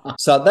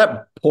 So at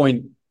that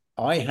point,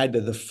 I had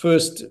the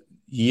first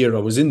year I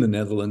was in the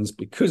Netherlands,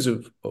 because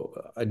of,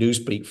 I do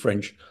speak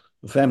French,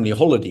 the family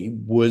holiday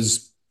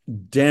was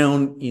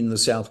down in the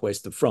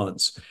southwest of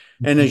France.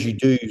 And as you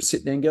do, you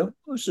sit there and go,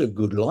 oh, this is a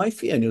good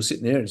life. Yeah. And you're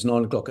sitting there, it's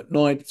 9 o'clock at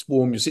night, it's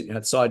warm, you're sitting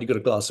outside, you've got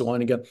a glass of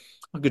wine, and go,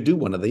 I could do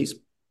one of these.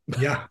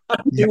 Yeah. I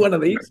could do one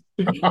of these.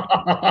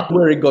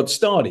 Where it got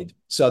started.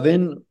 So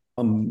then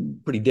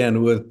I'm pretty down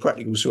to earth,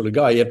 practical sort of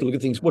guy. You have to look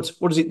at things. What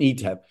does it need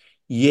to have?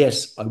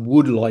 Yes, I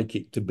would like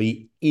it to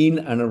be in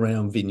and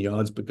around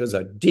vineyards, because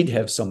I did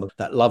have some of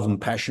that love and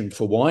passion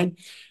for wine.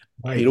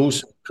 It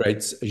also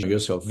creates, as you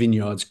yourself,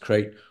 vineyards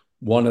create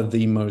one of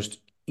the most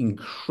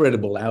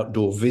incredible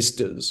outdoor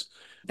vistas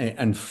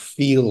and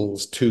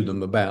feels to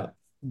them about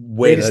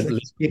where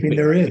landscaping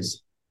there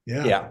is.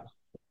 Yeah.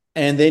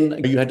 And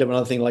then you had to have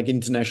another thing like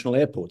international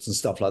airports and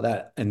stuff like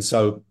that. And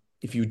so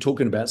if you're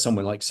talking about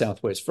somewhere like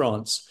southwest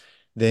France,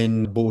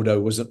 then Bordeaux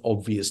was an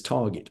obvious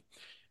target.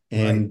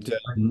 And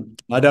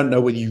I don't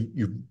know whether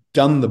you've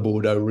done the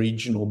Bordeaux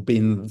region or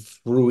been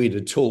through it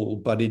at all,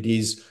 but it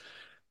is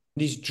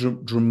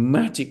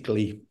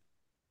dramatically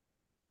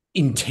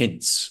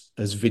intense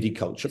as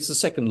viticulture. It's the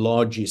second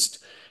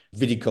largest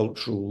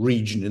viticultural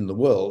region in the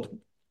world,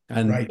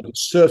 and the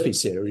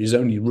surface area is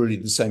only really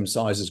the same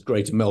size as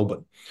Greater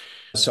Melbourne.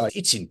 So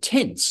it's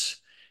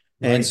intense.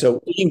 And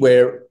so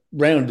anywhere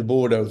round the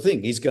Bordeaux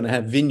thing is going to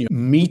have vineyard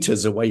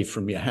meters away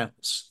from your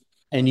house.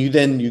 And you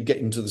get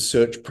into the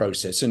search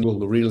process, and all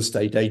the real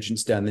estate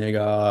agents down there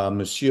go,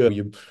 monsieur,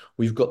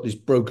 we've got this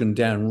broken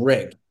down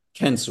wreck.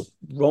 Cancel.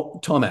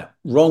 Time out.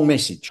 Wrong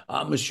message.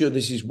 Monsieur,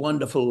 this is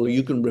wonderful.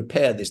 You can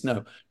repair this.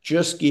 No,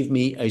 just give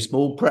me a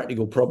small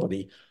practical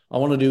property. I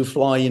want to do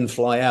fly in,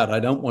 fly out. I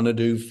don't want to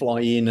do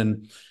fly in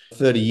and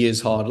 30 years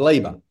hard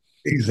labor.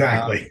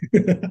 Exactly.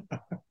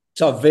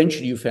 So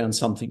eventually you found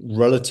something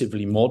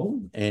relatively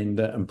modern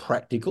and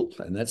practical,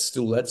 and that's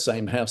still that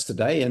same house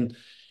today. And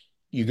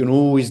you can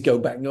always go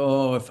back,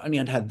 oh, if only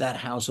I'd had that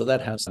house or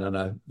that house. No,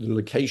 the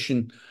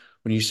location,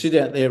 when you sit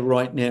out there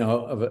right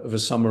now of a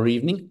summer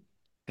evening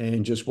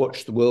and just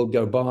watch the world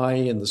go by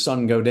and the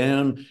sun go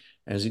down,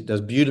 as it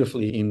does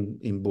beautifully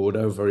in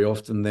Bordeaux very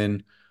often,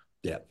 then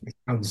yeah.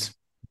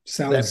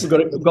 Sounds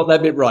we've got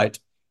that bit right.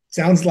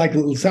 Sounds like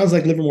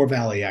Livermore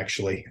Valley,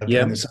 actually.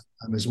 Yeah.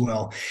 As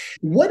well.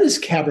 What does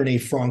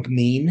Cabernet Franc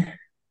mean?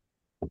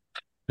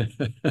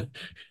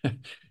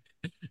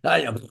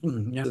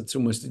 It's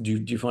almost, do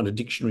you find a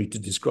dictionary to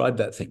describe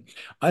that thing?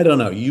 I don't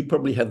know. You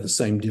probably have the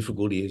same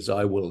difficulty as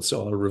I will,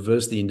 so I'll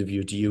reverse the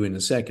interview to you in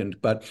a second.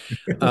 But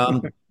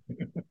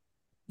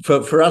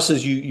For us,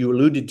 as you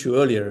alluded to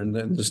earlier, and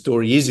the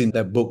story is in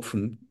that book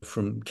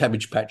from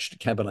Cabbage Patch to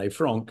Cabernet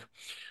Franc,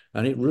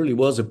 and it really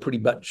was a pretty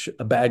much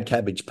a bad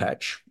cabbage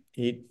patch.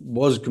 It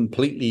was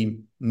completely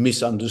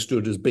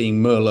misunderstood as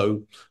being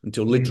Merlot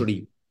until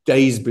literally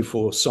days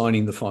before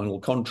signing the final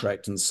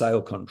contract and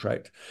sale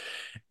contract.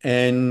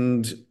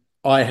 And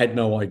I had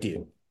no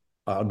idea.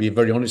 I'll be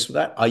very honest with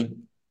that. I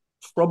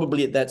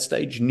probably at that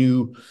stage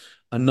knew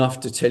enough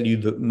to tell you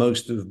that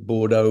most of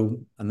Bordeaux,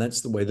 and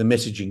that's the way the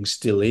messaging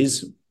still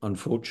is,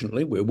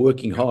 unfortunately. We're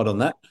working hard on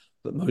that,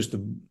 but most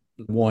of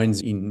the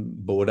wines in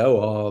Bordeaux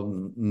are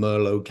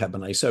Merlot,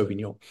 Cabernet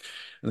Sauvignon.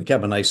 And the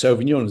Cabernet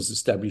Sauvignon is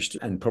established,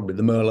 and probably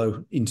the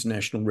Merlot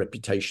international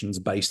reputations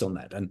based on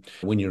that. And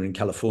when you're in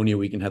California,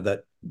 we can have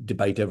that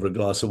debate over a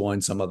glass of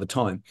wine some other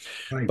time.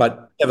 Right.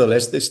 But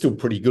nevertheless, they're still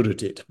pretty good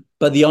at it.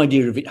 But the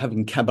idea of it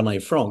having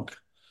Cabernet Franc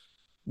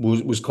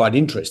was quite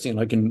interesting.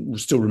 I can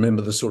still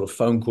remember the sort of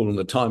phone call and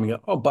the timing.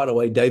 Oh, by the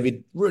way,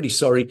 David, really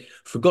sorry,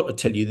 forgot to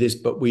tell you this,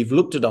 but we've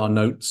looked at our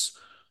notes,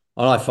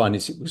 and I find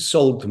it was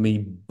sold to me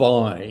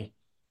by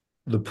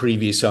the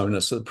previous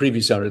owner. So the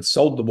previous owner had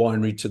sold the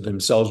winery to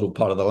themselves or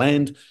part of the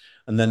land,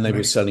 and then they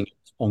were selling it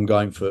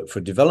ongoing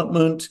for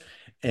development.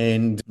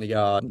 And they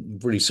are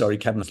really sorry,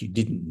 Cabernet, you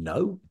didn't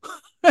know.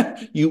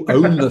 You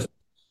own the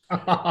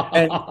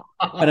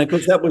and of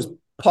course that was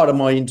part of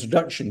my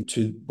introduction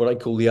to what I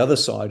call the other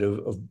side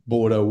of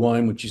Bordeaux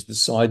wine, which is the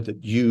side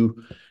that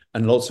you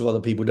and lots of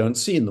other people don't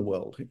see in the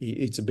world.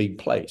 It's a big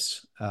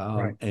place.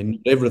 And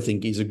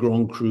everything is a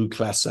Grand Cru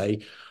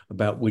Classé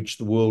about which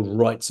the world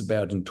writes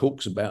about and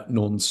talks about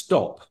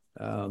non-stop.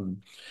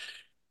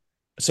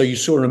 So you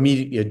saw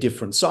immediately a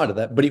different side of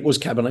that, but it was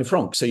Cabernet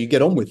Franc. So you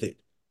get on with it.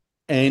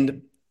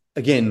 And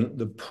again,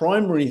 the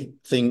primary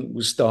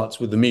thing starts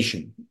with the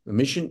mission. The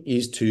mission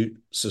is to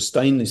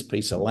sustain this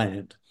piece of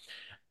land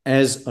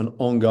as an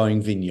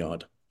ongoing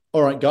vineyard.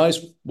 All right,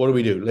 guys, what do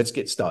we do? Let's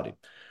get started.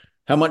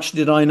 How much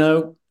did I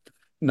know?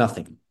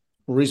 Nothing.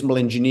 Reasonable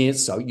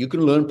engineers, so you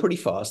can learn pretty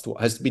fast what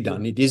has to be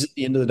done. It is, at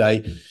the end of the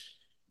day,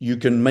 you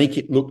can make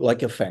it look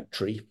like a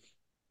factory,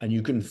 and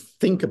you can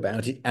think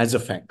about it as a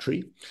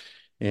factory.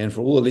 And for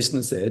all the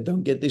listeners there,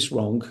 don't get this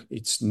wrong.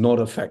 It's not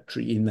a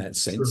factory in that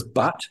sense,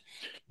 but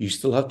you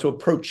still have to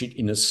approach it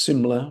in a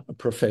similar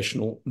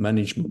professional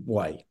management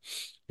way.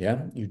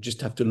 Yeah, you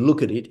just have to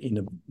look at it in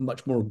a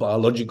much more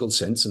biological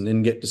sense and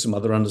then get to some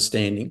other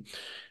understanding.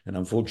 And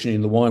unfortunately,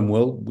 in the wine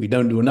world, we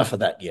don't do enough of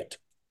that yet.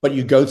 But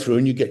you go through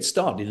and you get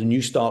started and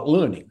you start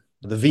learning.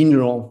 The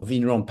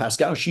vigneron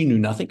Pascal, she knew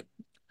nothing.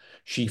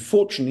 She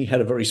fortunately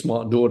had a very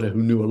smart daughter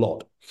who knew a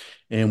lot.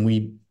 And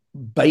we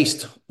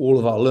based all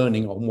of our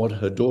learning on what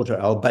her daughter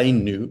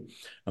Albane knew,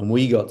 and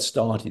we got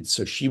started.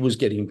 So she was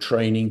getting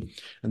training,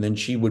 and then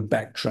she would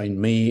back train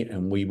me,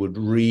 and we would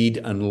read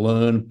and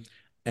learn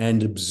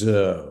and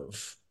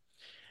observe.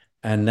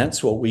 And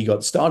that's what we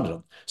got started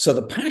on. So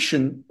the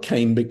passion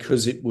came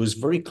because it was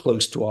very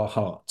close to our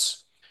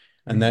hearts.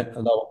 And that,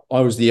 although I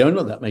was the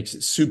owner, that makes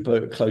it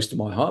super close to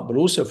my heart, but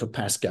also for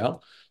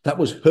Pascal, that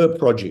was her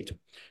project.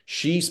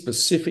 She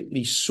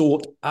specifically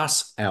sought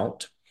us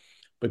out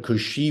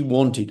because she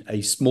wanted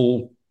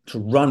to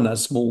run a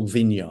small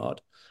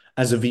vineyard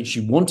she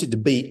wanted to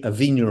be a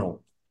vigneron.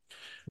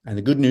 And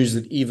the good news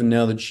is that even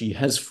now that she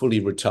has fully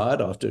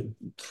retired after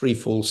 3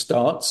 full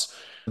starts,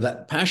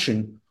 that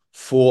passion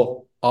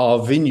for our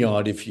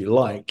vineyard, if you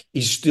like,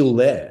 is still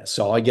there.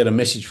 So I get a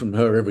message from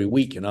her every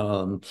week,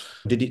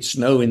 did it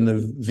snow in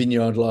the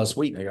vineyard last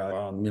week? I go,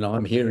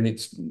 I'm here and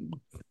it's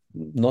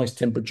nice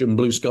temperature and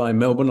blue sky in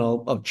Melbourne.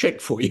 I'll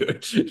check for you.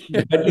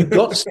 But you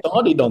got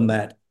started on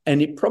that. And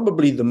it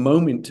probably the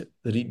moment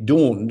that it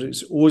dawned,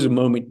 it's always a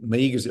moment for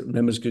me because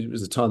it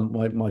was the time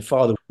that my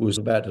father was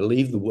about to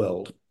leave the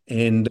world.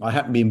 And I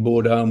happened to be in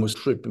Bordeaux and was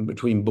tripping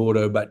between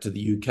Bordeaux back to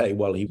the UK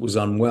while he was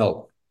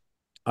unwell.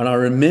 And I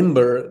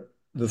remember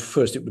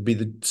it would be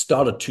the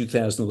start of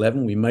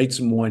 2011. We made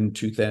some wine in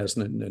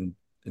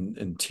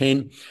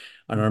 2010.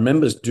 And I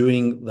remember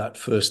doing that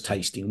first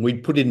tasting.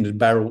 We'd put it in the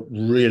barrel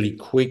really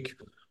quick.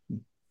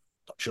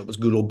 Not sure it was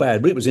good or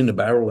bad, but it was in the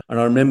barrel. And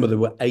I remember there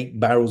were 8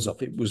 barrels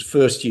of it. It was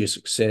first year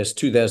success.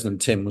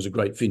 2010 was a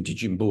great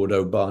vintage in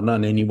Bordeaux, bar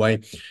none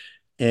anyway.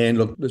 And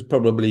look, there's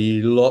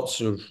probably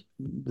lots of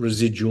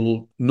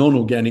residual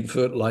non-organic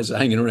fertilizer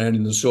hanging around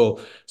in the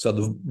soil. So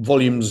the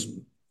volumes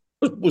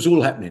was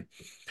all happening.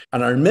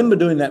 And I remember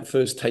doing that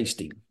first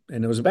tasting.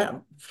 And there was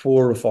about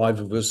 4 or 5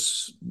 of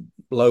us,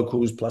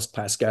 locals plus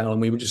Pascal, and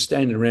we were just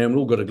standing around. We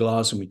all got a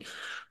glass, and we'd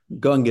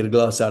go and get a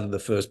glass out of the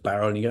first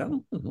barrel, and you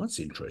go, that's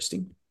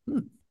interesting.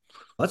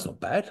 That's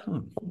not bad.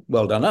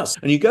 Well done us.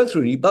 And you go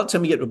through, and by the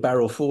time you get to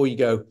barrel 4, you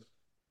go,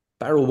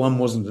 barrel 1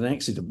 wasn't an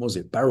accident, was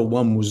it? Barrel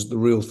 1 was the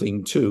real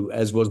thing too,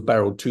 as was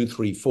barrel 2,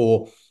 3,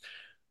 4.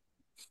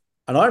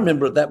 And I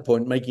remember at that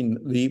point making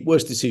the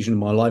worst decision of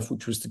my life,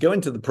 which was to go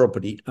into the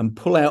property and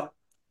pull out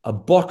a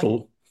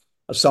bottle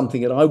of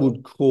something that I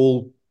would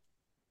call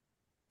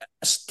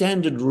a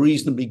standard,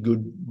 reasonably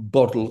good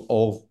bottle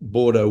of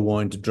Bordeaux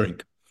wine to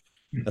drink.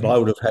 that I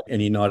would have had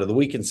any night of the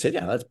week and said,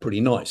 yeah, that's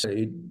pretty nice.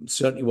 It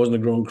certainly wasn't a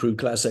Grand Cru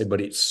Classe, but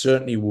it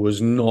certainly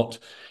was not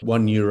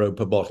 €1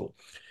 per bottle.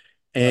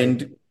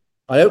 And Right.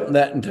 I opened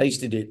that and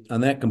tasted it,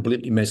 and that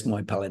completely messed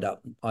my palate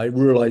up. I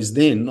realized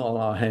then on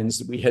our hands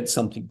that we had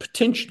something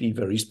potentially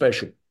very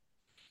special,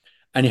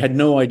 and you had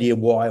no idea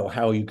why or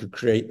how you could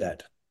create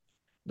that.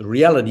 The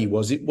reality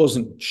was it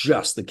wasn't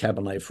just the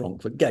Cabernet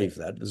Franc that gave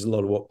that. There's a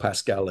lot of what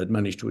Pascal had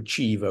managed to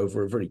achieve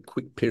over a very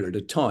quick period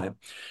of time.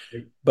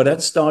 But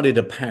that started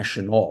a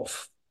passion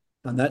off,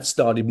 and that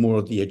started more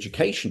of the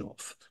education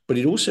off. But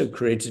it also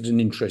created an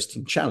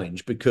interesting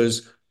challenge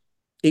because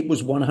it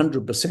was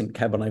 100%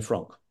 Cabernet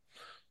Franc.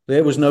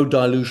 There was no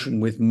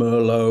dilution with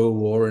Merlot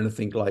or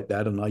anything like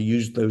that. And I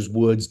used those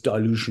words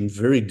dilution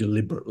very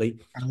deliberately.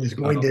 I was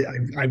going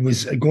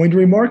to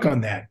remark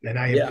on that, and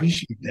I Yeah.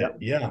 appreciate Yeah.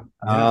 that. Yeah.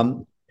 Yeah.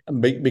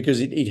 Because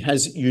it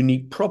has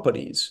unique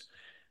properties,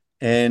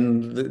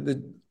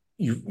 and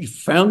you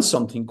found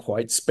something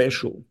quite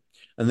special.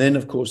 And then,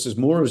 of course, as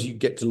more as you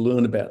get to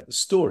learn about the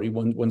story,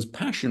 one's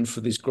passion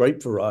for this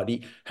grape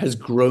variety has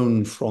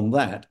grown from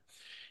that.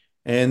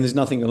 And there's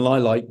nothing I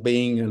like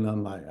being,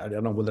 and I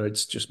don't know whether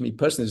it's just me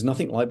personally, there's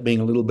nothing like being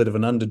a little bit of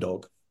an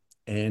underdog.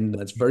 And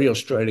that's very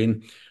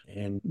Australian.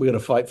 And we're going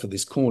to fight for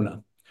this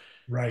corner.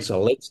 Right.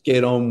 So let's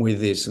get on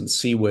with this and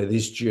see where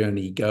this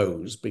journey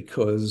goes.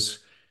 Because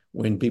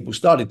when people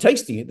started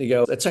tasting it, they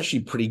go, that's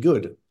actually pretty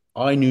good.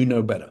 I knew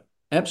no better.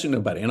 Absolutely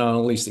no better. And I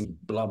always think,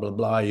 blah, blah,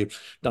 blah. You've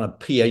done a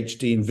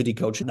PhD in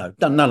viticulture. No,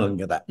 done none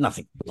of that.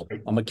 Nothing.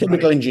 I'm a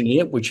chemical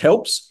engineer, which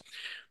helps.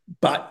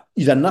 But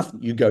you've done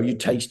nothing. You go, you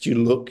taste, you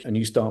look, and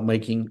you start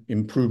making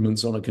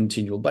improvements on a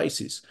continual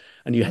basis.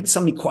 And you had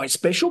something quite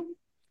special.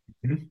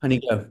 Mhm. And you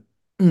go,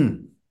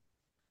 I'm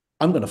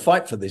going to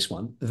fight for this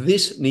one.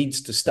 This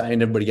needs to stay.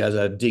 And everybody goes,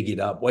 oh, dig it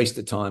up, waste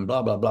of time,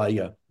 blah, blah, blah. You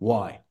go,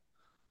 why?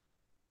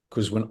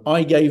 Because when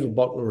I gave a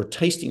bottle or a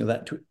tasting of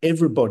that to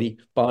everybody,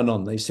 bar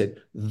none, they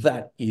said,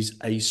 that is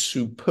a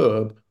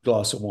superb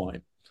glass of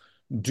wine.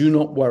 Do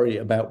not worry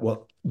about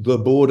what the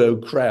Bordeaux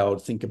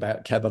crowd think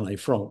about Cabernet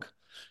Franc.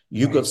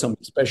 You've got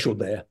something special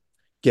there.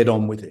 Get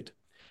on with it.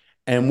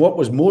 And what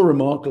was more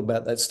remarkable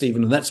about that,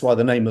 Stephen, and that's why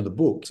the name of the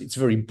book, it's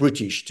very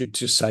British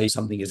to say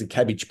something is a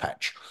cabbage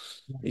patch.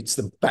 It's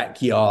the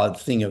backyard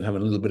thing of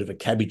having a little bit of a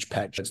cabbage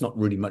patch. It's not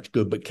really much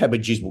good, but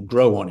cabbages will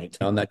grow on it.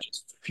 And that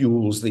just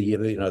fuels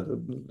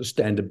the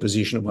standard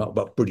position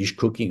about British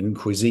cooking and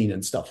cuisine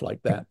and stuff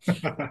like that.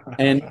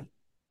 And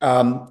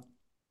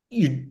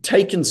you've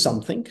taken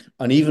something,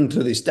 and even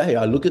to this day,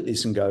 I look at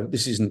this and go,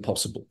 this isn't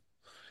possible.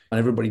 And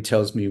everybody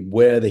tells me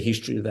where the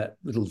history of that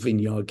little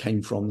vineyard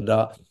came from.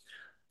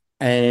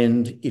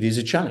 And it is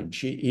a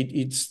challenge.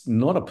 It's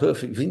not a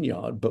perfect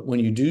vineyard, but when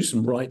you do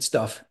some right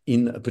stuff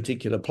in a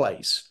particular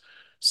place,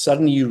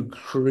 suddenly you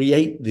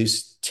create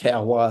this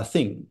terroir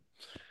thing.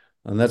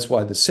 And that's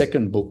why the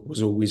second book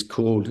was always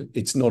called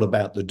It's Not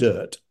About the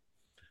Dirt,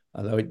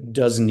 although it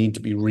does need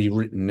to be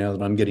rewritten now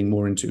that I'm getting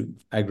more into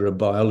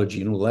agrobiology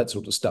and all that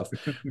sort of stuff.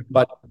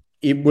 But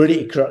it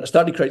really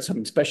started to create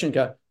something special and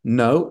go,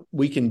 no,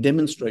 we can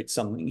demonstrate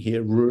something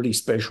here really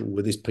special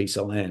with this piece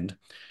of land.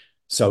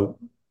 So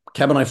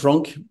Cabernet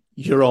Franc,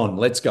 you're on.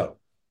 Let's go.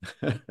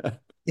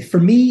 For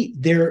me,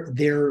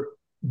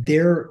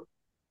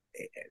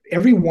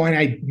 every wine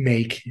I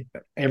make,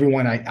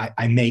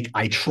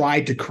 I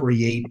try to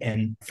create.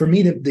 And for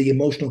me, the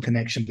emotional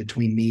connection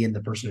between me and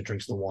the person who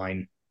drinks the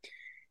wine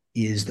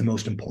is the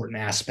most important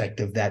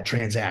aspect of that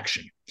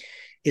transaction.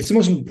 It's the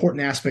most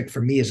important aspect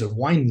for me as a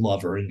wine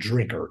lover and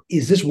drinker.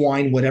 Is this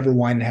wine, whatever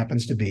wine it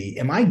happens to be,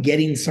 am I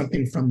getting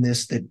something from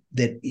this that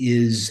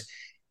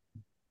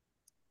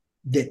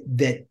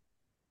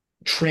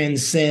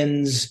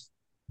transcends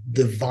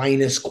the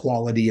vinous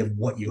quality of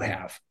what you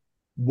have?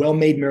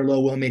 Well-made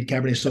Merlot, well-made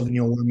Cabernet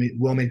Sauvignon,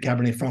 well-made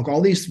Cabernet Franc. All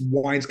these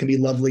wines can be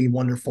lovely,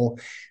 wonderful,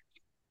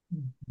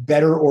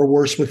 better or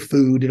worse with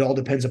food. It all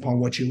depends upon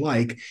what you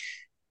like.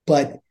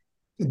 But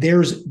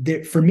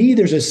for me,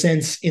 there's a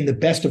sense in the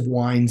best of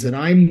wines that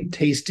I'm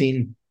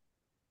tasting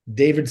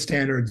David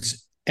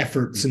Stannard's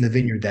efforts in the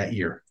vineyard that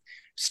year,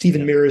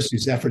 Stephen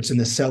Miras's efforts in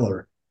the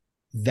cellar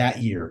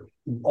that year,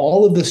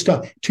 all of the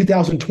stuff.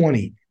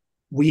 2020,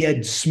 we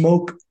had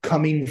smoke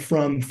coming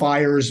from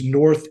fires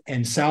north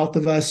and south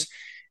of us.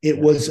 It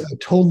was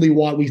totally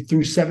wild. We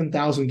threw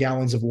 7,000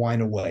 gallons of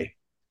wine away.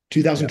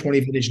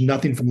 2020 vintage,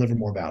 nothing from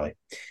Livermore Valley.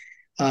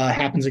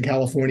 Happens in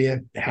California,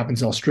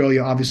 happens in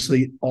Australia,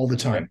 obviously, all the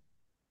time.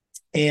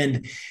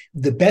 And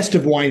the best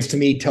of wines to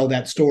me tell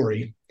that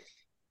story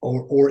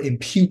or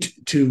impute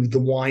to the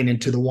wine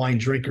and to the wine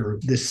drinker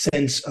this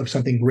sense of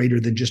something greater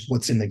than just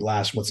what's in the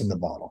glass, what's in the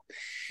bottle.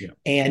 Yeah.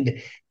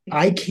 And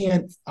I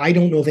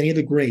don't know of any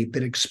other grape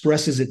that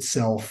expresses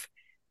itself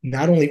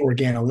not only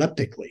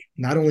organoleptically,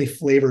 not only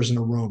flavors and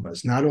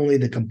aromas, not only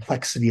the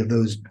complexity of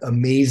those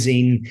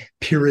amazing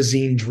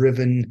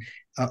pyrazine-driven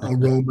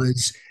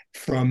aromas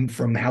from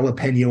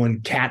jalapeno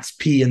and cat's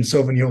pee and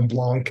Sauvignon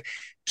Blanc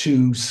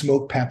to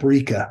smoked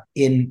paprika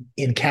in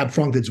Cab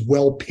Franc that's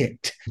well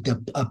picked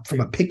from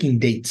a picking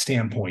date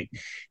standpoint,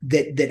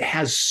 that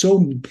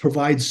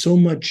provides so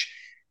much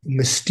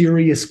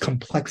mysterious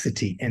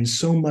complexity and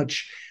so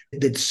much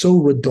that's so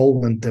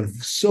redolent of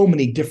so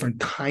many different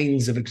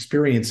kinds of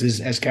experiences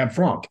as Cab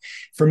Franc.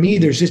 For me,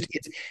 there's just,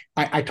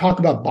 I talk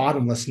about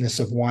bottomlessness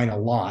of wine a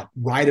lot,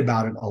 write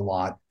about it a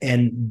lot.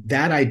 And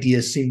that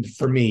idea seemed,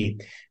 for me,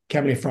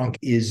 Cabernet Franc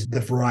is the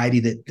variety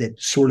that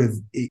sort of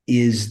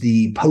is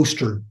the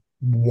poster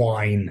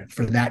wine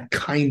for that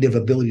kind of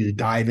ability to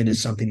dive into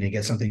something and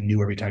get something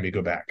new every time you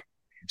go back.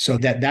 So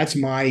that's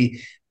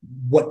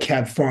what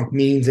Cab Franc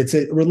means. It's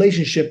a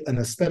relationship, an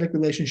aesthetic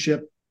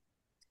relationship.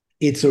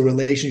 It's a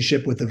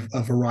relationship with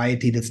a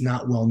variety that's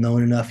not well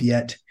known enough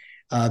yet,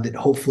 that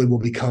hopefully will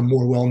become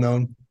more well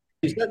known.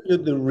 Is that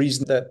the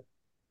reason that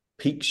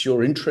piques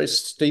your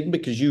interest, Stephen?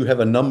 Because you have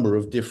a number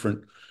of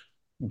different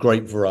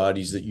grape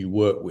varieties that you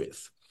work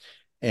with.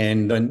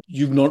 And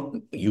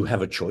you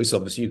have a choice.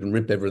 Obviously, you can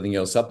rip everything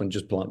else up and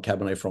just plant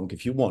Cabernet Franc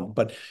if you want.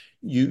 But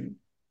you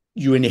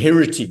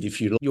inherited,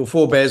 if you like. Your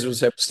forebears will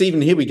say, Stephen,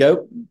 here we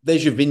go.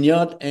 There's your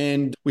vineyard.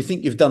 And we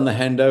think you've done the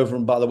handover.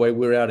 And by the way,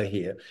 we're out of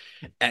here.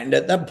 And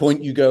at that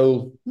point, you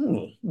go,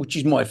 which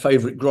is my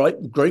favorite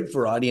grape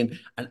variety?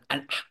 And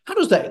how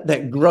does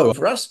that grow?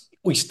 For us,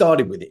 we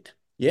started with it.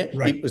 Yeah,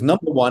 right. It was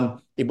number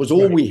one. It was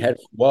all we had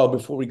for a while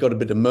before we got a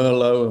bit of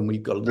Merlot and we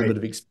got a little bit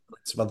of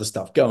experience of other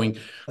stuff going.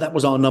 That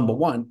was our number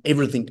one.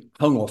 Everything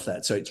hung off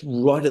that. So it's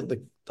right at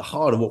the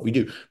heart of what we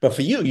do. But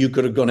for you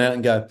could have gone out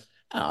and go,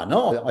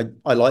 no,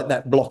 I like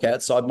that block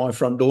outside my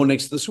front door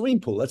next to the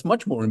swimming pool. That's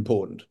much more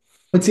important.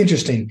 It's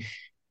interesting,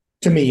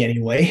 to me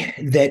anyway,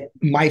 that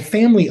my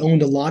family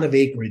owned a lot of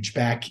acreage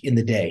back in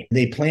the day.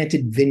 They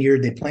planted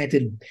vineyard. They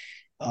planted,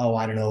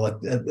 I don't know,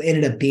 it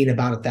ended up being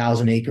about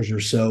 1,000 acres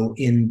or so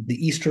in the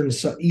east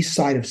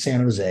side of San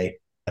Jose,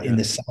 in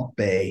the South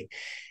Bay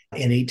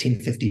in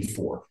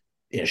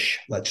 1854-ish,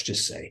 let's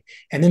just say.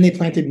 And then they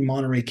planted in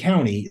Monterey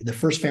County, the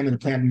first family to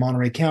plant in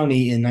Monterey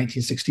County in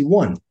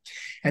 1961.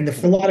 And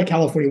for a lot of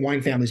California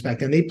wine families back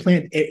then,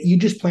 you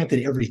just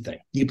planted everything.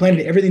 You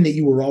planted everything that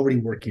you were already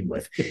working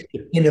with.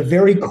 In a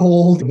very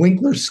cold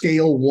Winkler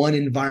scale 1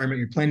 environment,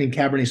 you're planting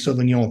Cabernet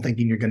Sauvignon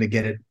thinking you're going to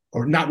get it,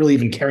 or not really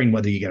even caring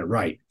whether you get it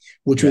right,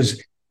 which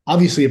was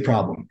obviously a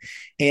problem.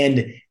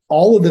 And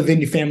all of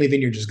the family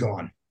vineyards is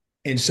gone.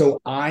 And so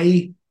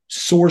I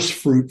source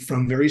fruit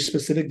from very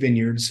specific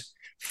vineyards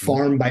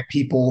farmed by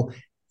people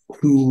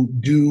who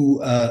do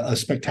a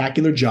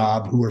spectacular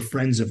job, who are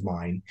friends of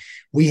mine.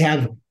 We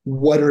have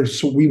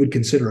we would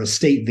consider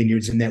estate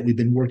vineyards, in that we've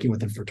been working with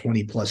them for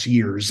 20 plus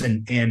years.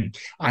 And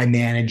I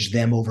manage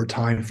them over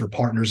time for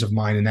partners of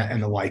mine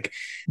and the like.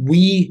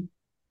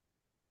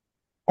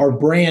 Our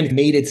brand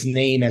made its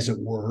name, as it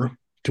were,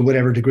 to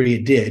whatever degree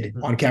it did,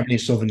 on Cabernet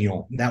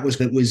Sauvignon.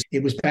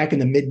 It was back in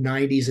the mid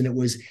 90s. And it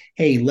was,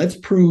 hey, let's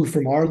prove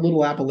from our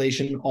little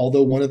appellation,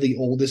 although one of the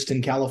oldest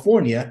in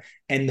California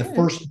and the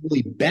first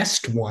really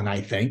best one,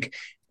 I think,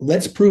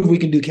 let's prove we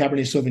can do Cabernet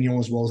Sauvignon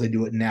as well as they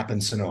do it in Napa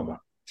and Sonoma.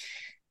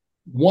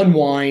 One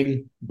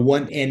wine,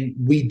 and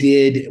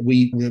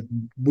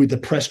the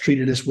press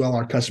treated us well.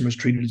 Our customers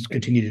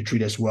continue to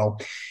treat us well.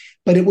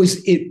 But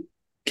Cabernet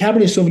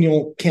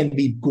Sauvignon can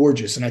be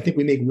gorgeous, and I think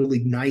we make really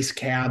nice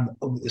cab.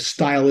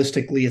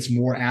 Stylistically, it's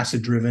more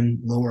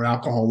acid-driven, lower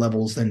alcohol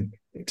levels than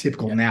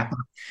typical Napa.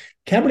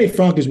 Cabernet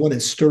Franc is one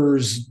that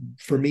stirs,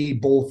 for me,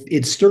 both.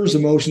 It stirs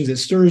emotions. It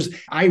stirs.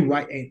 I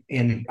write,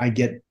 and I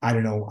get, I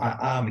don't know,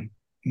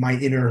 my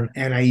inner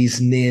Anais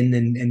Nin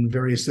and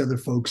various other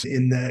folks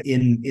in the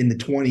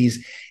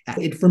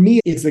 20s. For me,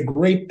 it's a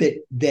grape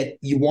that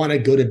you want to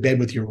go to bed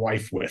with your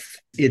wife with.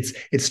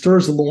 It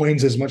stirs the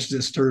loins as much as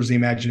it stirs the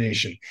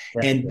imagination.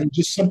 And there's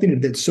just something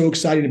that's so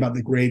exciting about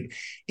the grape.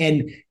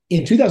 And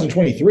in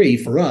 2023,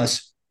 for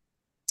us,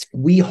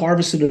 we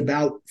harvested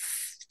about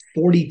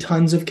 40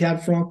 tons of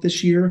Cab Franc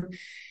this year.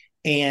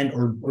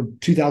 Or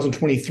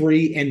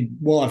 2023, and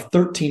we'll have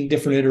 13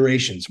 different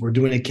iterations. We're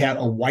doing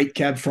a white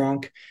Cab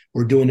Franc.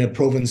 We're doing a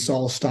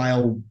Provençal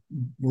style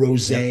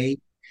rosé.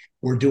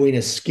 We're doing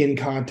a skin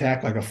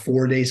contact, like a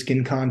 4-day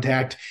skin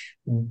contact.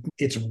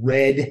 It's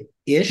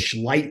red-ish,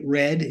 light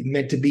red,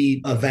 meant to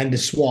be a vin de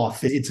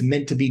soif. It's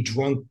meant to be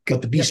drunk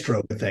at the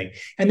bistro thing.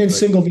 And then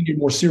single vineyard,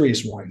 more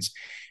serious wines.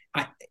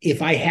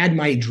 If I had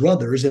my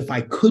druthers, if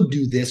I could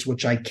do this,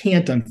 which I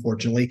can't,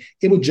 unfortunately,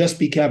 it would just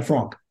be Cab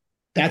Franc.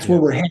 That's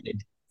where we're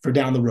headed for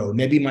down the road.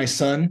 Maybe my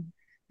son,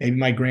 maybe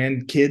my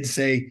grandkids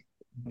say,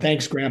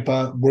 thanks,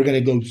 Grandpa, we're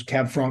going to go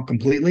Cab Franc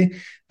completely.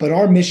 But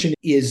our mission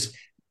is,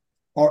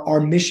 our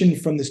mission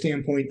from the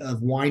standpoint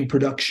of wine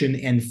production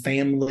and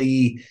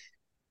family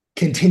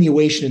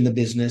continuation in the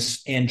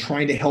business and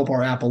trying to help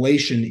our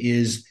appellation,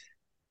 is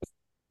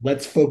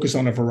let's focus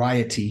on a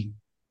variety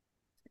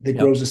that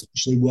grows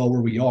especially well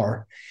where we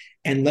are.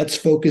 And let's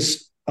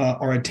focus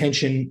our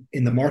attention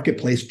in the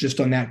marketplace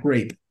just on that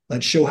grape.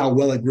 Let's show how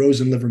well it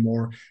grows in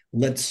Livermore.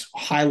 Let's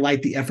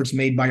highlight the efforts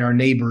made by our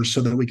neighbors so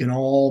that we can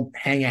all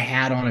hang a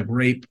hat on a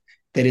grape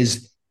that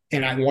is,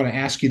 and I want to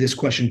ask you this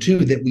question too,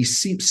 that we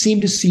seem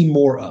to see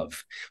more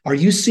of. Are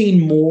you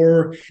seeing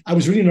more? I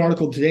was reading an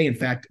article today. In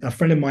fact, a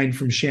friend of mine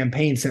from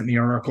Champagne sent me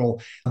an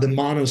article, the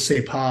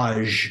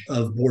monocepage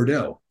of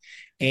Bordeaux.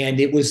 and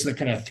it was the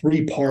kind of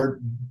three-part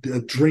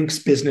drinks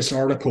business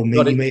article.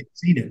 Got Maybe you it. may have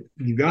seen it.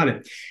 You got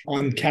it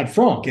on Cab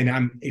Franc, and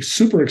I'm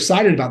super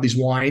excited about these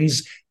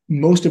wines,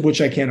 most of which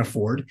I can't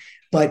afford.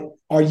 But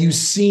are you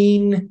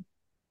seeing?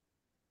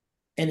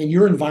 And in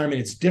your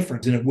environment, it's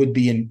different than it would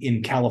be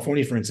in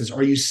California, for instance.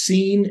 Are you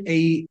seeing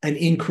an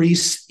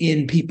increase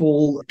in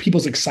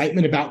people's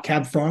excitement about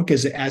Cab Franc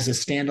as a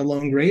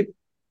standalone grape?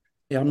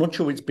 Yeah, I'm not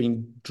sure it's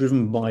been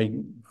driven by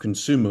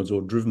consumers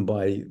or driven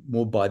by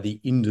more by the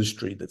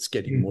industry that's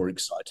getting Mm, more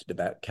excited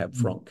about Cab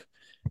mm, Franc.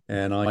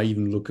 And I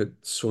even look at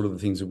sort of the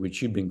things of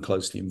which you've been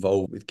closely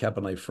involved with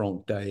Cabernet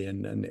Franc Day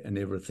and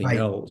everything right,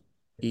 else.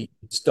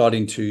 It's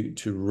starting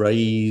to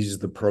raise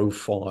the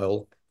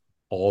profile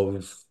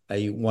of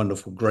a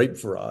wonderful grape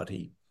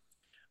variety.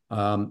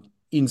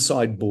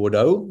 Inside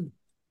Bordeaux,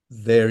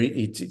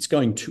 it's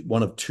going to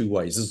one of two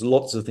ways. There's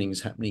lots of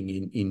things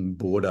happening in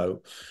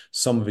Bordeaux.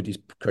 Some of it is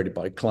created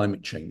by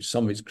climate change.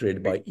 Some of it's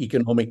created by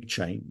economic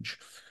change.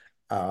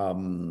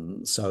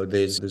 So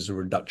there's a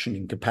reduction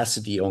in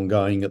capacity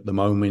ongoing at the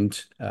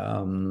moment,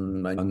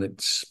 and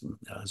it's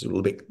a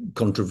little bit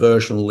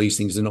controversial. These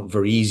things are not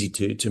very easy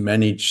to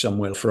manage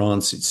somewhere,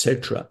 France,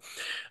 etc.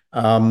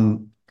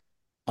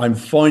 I'm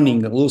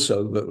finding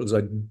also that as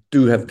I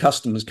do have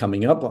customers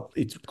coming up,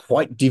 it's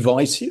quite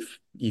divisive.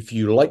 If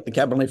you like the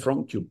Cabernet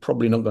Franc, you're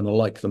probably not going to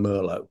like the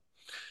Merlot.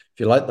 If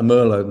you like the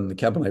Merlot, then the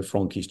Cabernet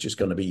Franc is just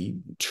going to be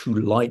too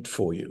light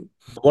for you.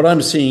 What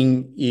I'm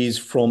seeing is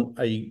from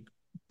a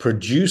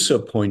producer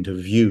point of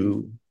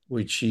view,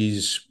 which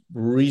is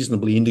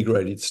reasonably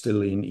integrated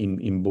still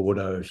in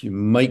Bordeaux. If you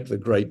make the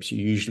grapes,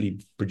 you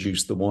usually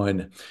produce the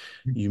wine.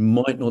 You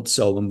might not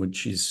sell them,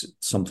 which is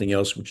something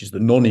else, which is the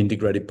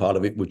non-integrated part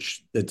of it,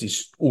 which that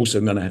is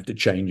also going to have to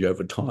change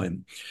over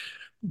time.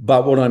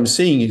 But what I'm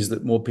seeing is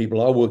that more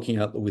people are working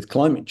out that with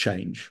climate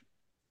change,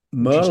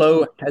 interesting.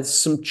 Merlot has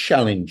some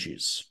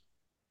challenges.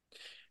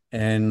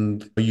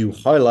 And you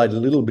highlight a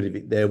little bit of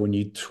it there when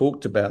you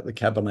talked about the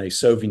Cabernet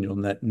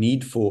Sauvignon, that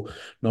need for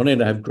not only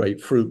to have great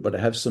fruit, but to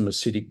have some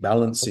acidic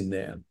balance in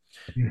there.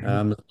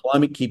 Mm-hmm. The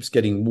climate keeps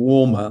getting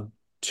warmer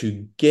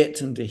to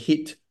get and to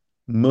hit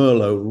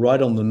Merlot right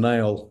on the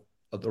nail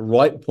at the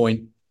right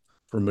point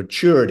for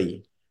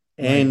maturity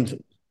Right,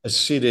 and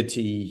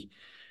acidity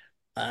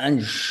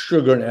and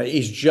sugar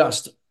is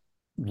just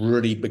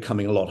really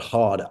becoming a lot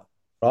harder.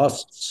 There are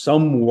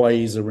some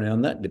ways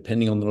around that,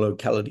 depending on the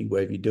locality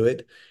where you do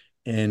it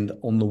and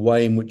on the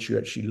way in which you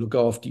actually look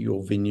after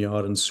your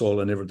vineyard and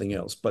soil and everything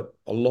else. But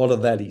a lot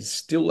of that is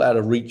still out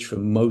of reach for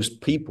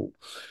most people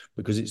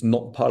because it's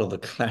not part of the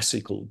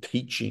classical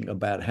teaching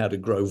about how to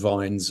grow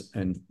vines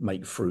and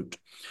make fruit.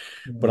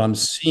 But right. I'm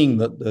seeing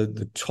that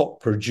the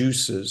top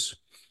producers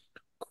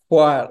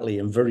quietly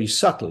and very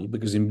subtly,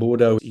 because in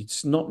Bordeaux,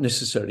 it's not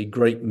necessarily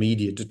great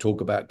media to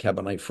talk about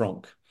Cabernet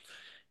Franc.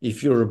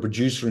 If you're a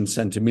producer in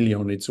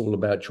Saint-Emilion, it's all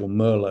about your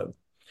Merlot.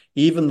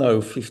 Even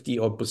though 50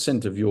 odd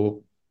percent of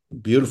your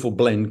beautiful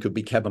blend could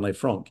be Cabernet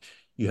Franc,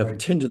 you have a Right.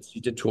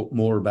 tendency to talk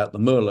more about the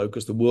Merlot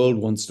because the world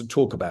wants to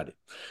talk about it.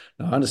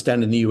 Now, I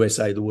understand in the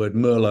USA, the word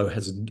Merlot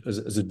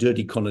has a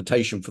dirty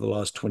connotation for the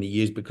last 20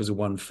 years because of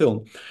one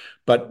film.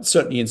 But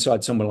certainly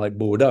inside somewhere like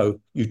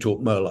Bordeaux, you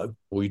talk Merlot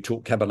or you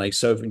talk Cabernet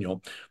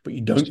Sauvignon, but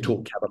you don't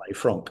Interesting. talk Cabernet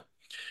Franc.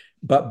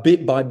 But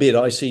bit by bit,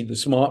 I see the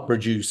smart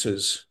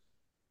producers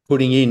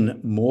putting in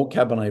more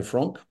Cabernet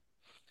Franc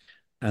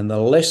and the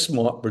less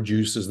smart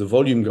producers, the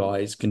volume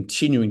guys,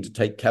 continuing to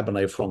take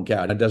Cabernet Franc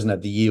out. It doesn't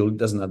have the yield, it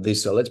doesn't have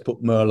this, so let's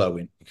put Merlot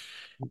in.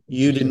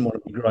 You didn't Interesting.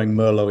 want to be growing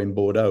Merlot in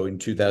Bordeaux in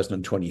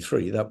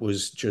 2023. That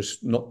was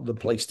just not the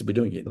place to be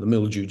doing it. The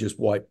mildew just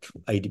wiped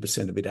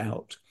 80% of it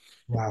out.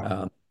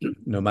 Wow. Um,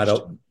 no matter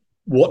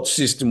what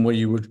system where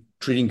you were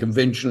treating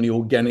conventionally,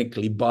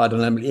 organically,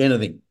 biodynamically,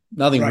 anything,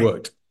 nothing Right.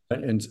 worked.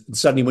 And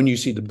suddenly, when you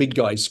see the big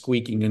guys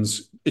squeaking, and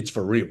it's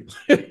for real,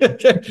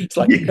 it's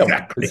like, help!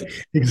 Exactly.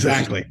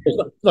 Exactly.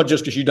 It's not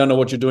just because you don't know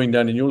what you're doing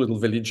down in your little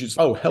village. It's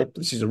oh, help!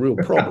 This is a real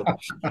problem.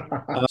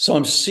 So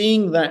I'm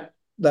seeing that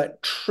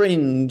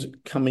trend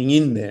coming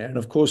in there, and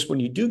of course, when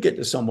you do get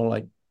to someone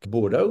like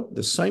Bordeaux,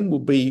 the same will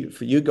be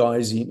for you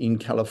guys in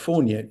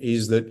California.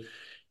 Is that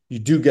you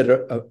do get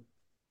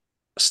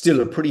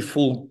still a pretty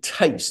full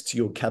taste to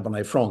your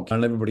Cabernet Franc.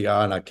 And everybody,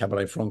 no,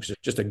 Cabernet Franc is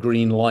just a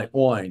green light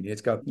wine.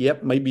 It's got,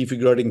 yep, maybe if you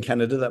grow it in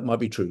Canada, that might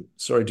be true.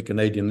 Sorry to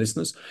Canadian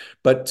listeners,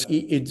 but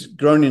it's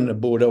grown in a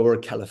Bordeaux or a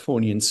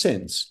Californian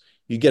sense.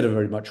 You get a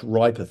very much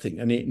riper thing,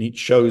 and it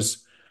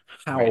shows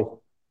Right.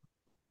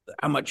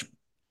 how much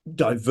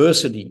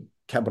diversity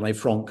Cabernet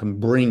Franc can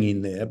bring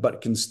in there,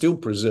 but can still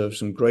preserve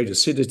some great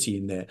acidity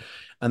in there.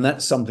 And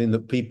that's something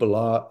that people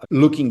are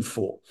looking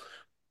for.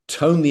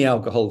 Tone the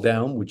alcohol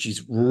down, which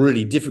is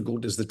really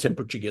difficult as the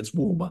temperature gets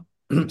warmer.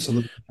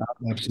 Absolutely. And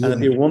they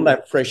Absolutely. want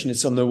that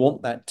freshness and they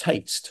want that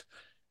taste.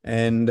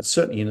 And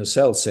certainly in a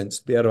sales sense,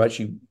 be able to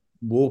actually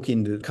walk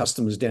into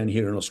customers down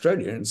here in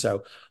Australia and say,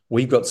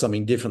 we've got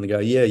something different. They go,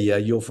 yeah,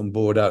 you're from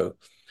Bordeaux.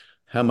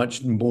 How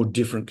much more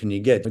different can you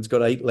get? It's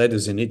got 8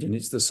 letters in it and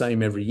it's the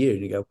same every year.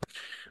 And you go,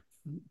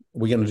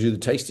 we're going to do the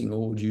tasting,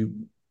 or would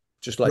you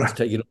just like to Right.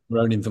 take it on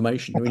their own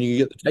information. When you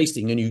get the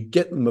tasting and you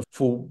get them a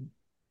full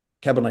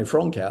Cabernet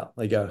Franc out,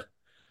 they go,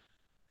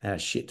 ah,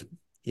 shit.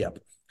 Yep.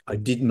 I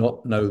did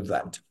not know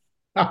that.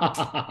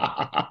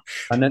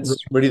 And that's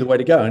really the way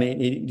to go. And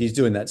he's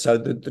doing that. So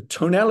the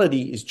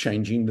tonality is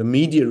changing. The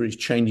media is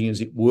changing as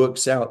it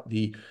works out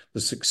the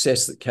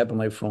success that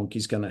Cabernet Franc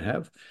is going to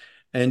have.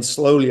 And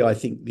slowly, I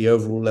think the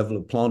overall level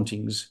of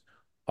plantings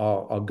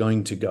are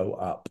going to go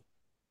up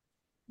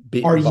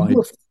Are bit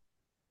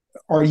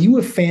by. you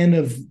a fan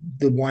of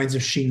the wines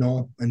of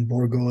Chinon and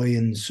Bordeaux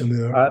and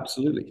Saumur?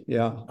 Absolutely.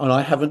 Yeah. And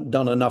I haven't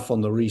done enough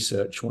on the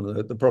research. One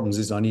of the problems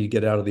is I need to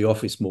get out of the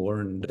office more.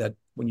 And that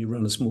when you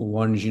run a small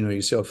winery, you know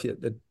yourself,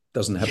 that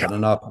doesn't happen Yeah,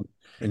 enough.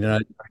 And,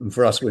 and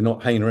for us, we're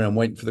not hanging around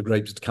waiting for the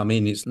grapes to come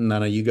in. It's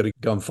no, you got to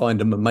go and find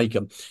them and make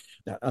them.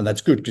 And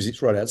that's good because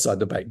it's right outside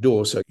the back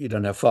door. So you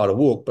don't have far to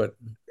walk. But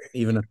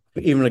even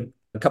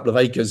a couple of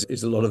acres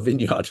is a lot of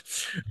vineyard.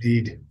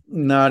 indeed.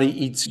 No,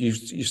 it's you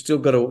still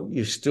got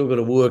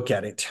to work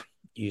at it.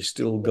 You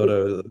still got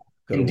to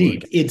work.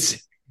 Indeed.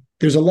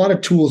 There's a lot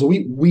of tools.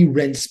 We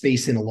rent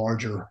space in a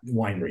larger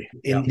winery.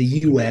 In Yeah. the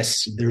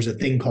US, there's a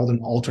thing called an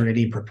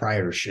alternating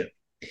proprietorship.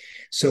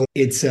 So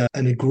it's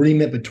an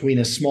agreement between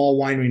a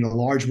small winery and a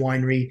large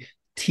winery.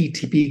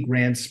 TTP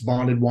grants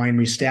bonded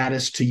winery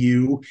status to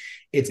you.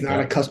 It's not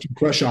Yeah. a custom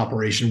crush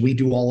operation. We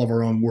do all of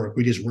our own work.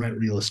 We just rent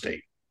real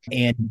estate.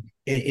 And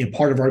in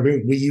part of our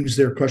agreement, we use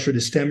their crusher to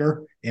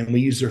stemmer and we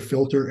use their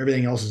filter.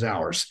 Everything else is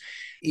ours.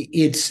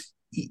 It's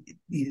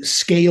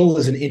scale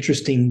is an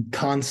interesting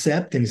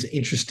concept and it's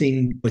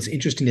interesting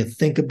to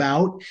think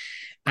about.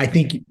 I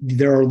think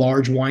there are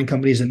large wine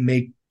companies that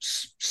make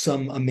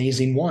some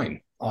amazing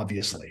wine.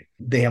 Obviously,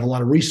 they have a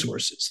lot of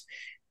resources.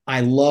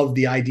 I love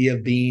the idea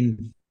of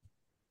being.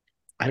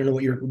 I don't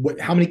know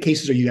how many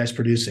cases are you guys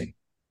producing?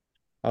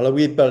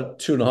 We have about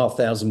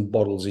 2,500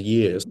 bottles a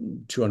year,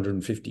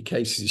 250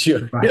 cases a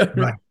year. Right,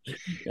 right.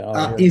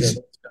 Yeah,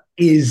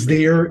 Is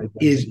there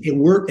is it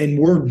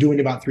we're doing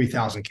about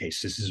 3,000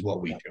 cases is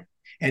what we do,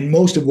 and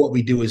most of what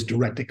we do is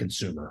direct to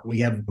consumer. We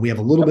have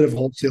a little bit of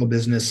wholesale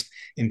business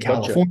in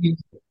Gotcha. California,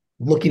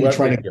 looking to We're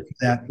try to with you. get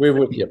that. We're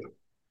with you.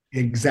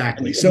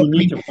 Exactly. And So you I need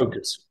mean, to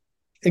focus.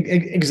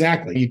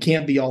 exactly. You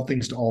can't be all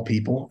things to all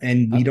people,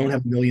 and we don't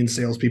have a million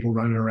salespeople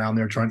running around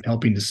there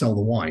helping to sell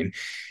the wine.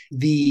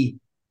 The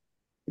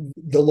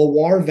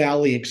Loire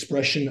Valley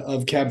expression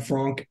of Cab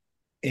Franc,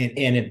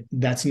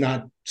 that's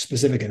not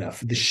specific enough.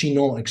 The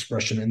Chinon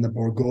expression and the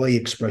Bordeaux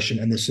expression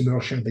and the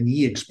Semur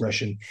Champagny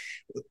expression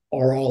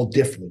are all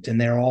different, and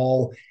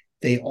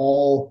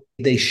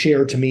they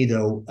share to me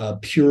though a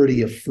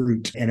purity of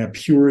fruit and a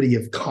purity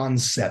of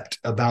concept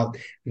about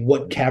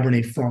what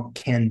Cabernet Franc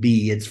can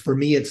be. It's for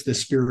me, it's the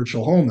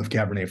spiritual home of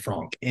Cabernet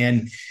Franc,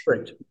 and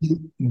Great.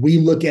 we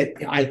look at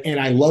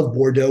I love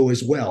Bordeaux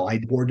as well.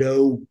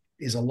 Bordeaux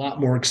is a lot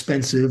more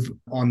expensive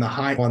on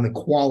the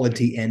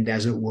quality end,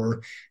 as it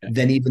were,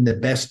 than even the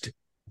best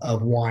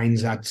of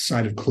wines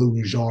outside of Clos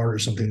and Jarre or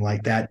something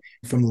like that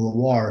from the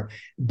Loire.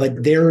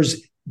 But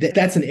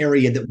that's an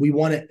area that we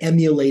want to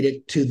emulate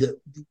it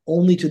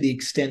only to the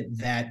extent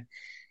that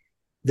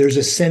there's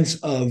a sense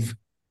of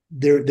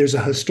there's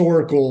a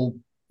historical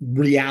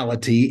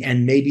reality,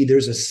 and maybe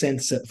there's a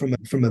sense that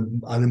from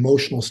an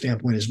emotional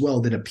standpoint as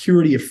well, that a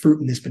purity of fruit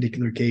in this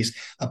particular case,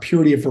 a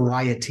purity of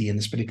variety in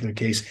this particular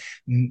case,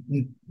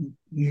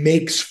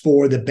 makes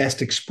for the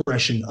best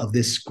expression of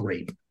this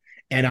grape.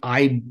 And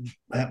I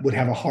would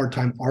have a hard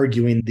time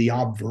arguing the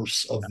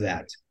obverse of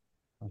that.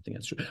 I think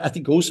that's true. I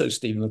think also,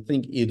 Stephen, I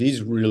think it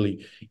is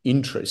really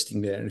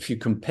interesting there. And if you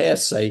compare,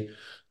 say,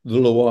 the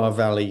Loire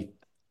Valley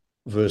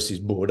versus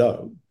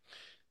Bordeaux,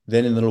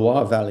 then in the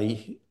Loire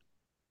Valley,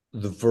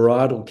 the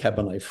varietal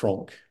Cabernet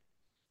Franc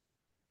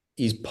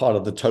is part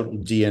of the total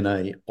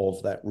DNA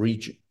of that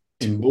region.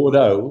 In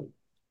Bordeaux,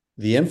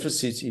 the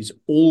emphasis is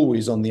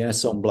always on the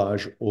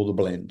assemblage or the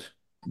blend,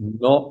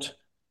 not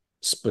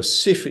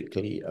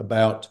specifically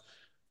about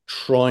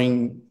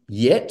trying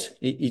yet.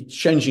 It's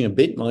changing a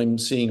bit, and I'm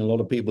seeing a lot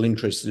of people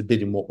interested a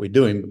bit in what we're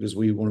doing because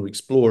we want to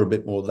explore a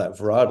bit more of that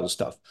varietal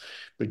stuff.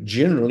 But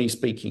generally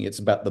speaking, it's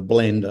about the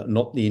blend,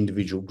 not the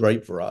individual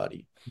grape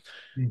variety.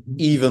 Mm-hmm.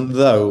 Even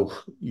though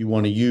you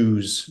want to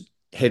use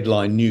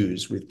headline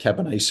news with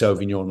Cabernet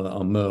Sauvignon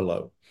and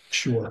Merlot.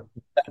 Sure.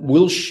 That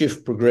will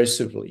shift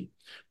progressively.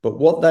 But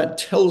what that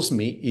tells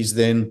me is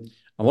then,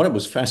 and what it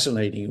was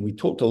fascinating, and we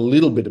talked a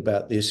little bit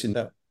about this in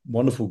that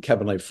wonderful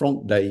Cabernet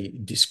Franc Day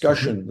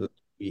discussion that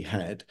we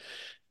had,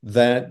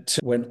 that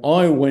when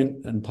I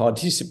went and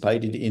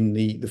participated in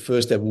the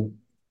first ever,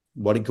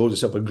 what he called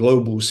itself a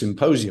global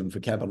symposium for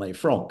Cabernet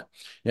Franc.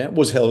 Yeah, it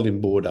was held in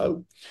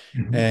Bordeaux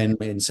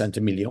and in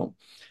Saint-Emilion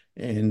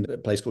and a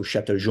place called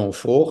Chateau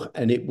Jeanfort.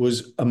 And it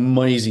was an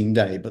amazing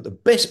day. But the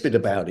best bit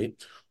about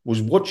it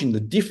was watching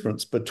the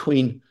difference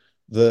between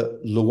the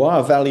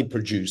Loire Valley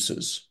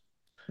producers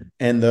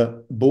and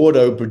the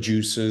Bordeaux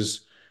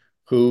producers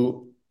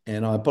who,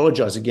 and I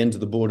apologize again to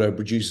the Bordeaux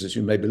producers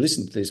who may be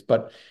listening to this,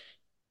 but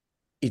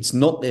it's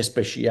not their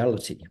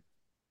speciality.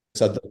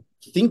 So the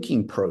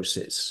thinking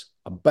process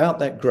about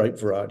that grape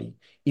variety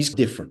is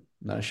different.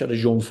 Now, Chateau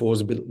Jean 4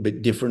 is a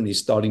bit different. He's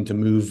starting to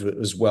move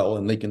as well,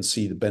 and they can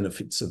see the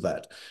benefits of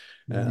that.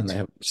 And they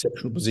have an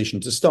exceptional position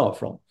to start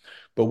from.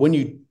 But when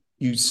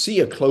you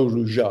see a Clos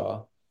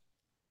Rougeard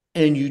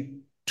and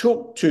you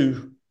talk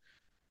to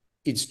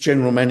its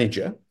general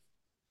manager,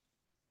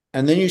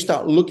 and then you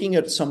start looking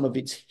at some of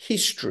its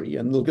history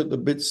and look at the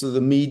bits of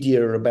the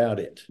media about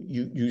it,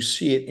 you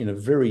see it in a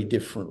very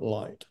different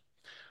light.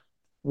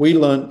 We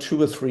learned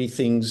 2 or 3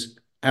 things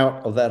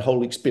out of that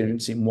whole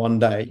experience in one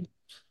day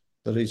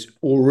that is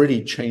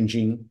already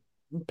changing,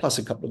 plus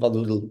a couple of other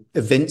little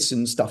events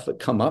and stuff that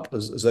come up,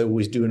 as they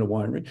always do in a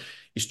winery,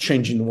 is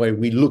changing the way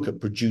we look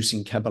at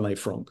producing Cabernet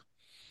Franc.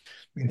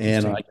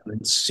 And I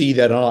can see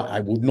that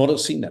I would not have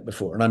seen that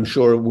before. And I'm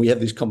sure we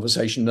have this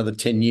conversation another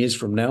 10 years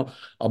from now,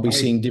 I'll be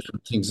seeing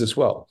different things as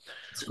well.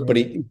 But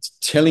it's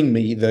telling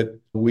me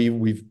that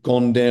we've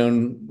gone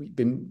down,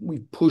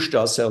 we've pushed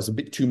ourselves a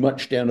bit too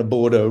much down a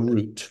Bordeaux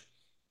route.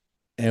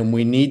 And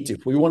we need to,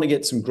 if we want to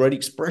get some great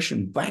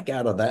expression back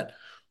out of that,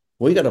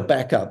 we got to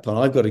back up. And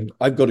I've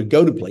got to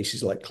go to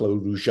places like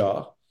Clos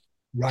Rougeard,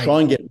 try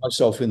and get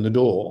myself in the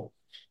door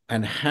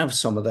and have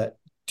some of that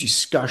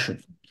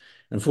discussion.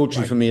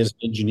 Unfortunately for me as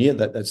an engineer,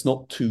 that's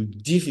not too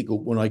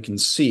difficult when I can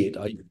see it.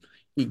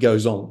 It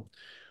goes on.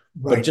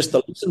 But just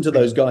to listen to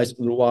those guys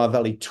in the Loire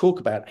Valley talk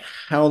about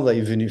how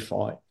they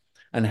vinify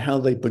and how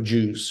they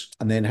produce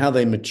and then how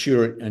they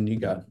mature it, and you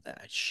go,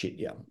 shit,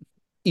 yeah,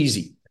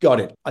 easy,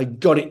 got it. I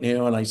got it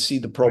now, and I see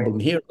the problem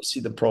here. I see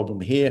the problem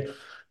here.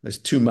 There's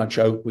too much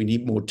oak. We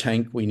need more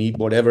tank. We need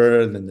whatever.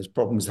 And then there's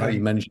problems how you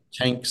manage the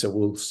tank. So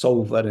we'll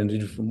solve that in a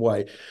different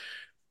way.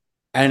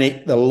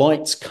 And the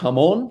lights come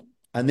on.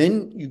 And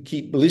then you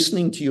keep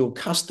listening to your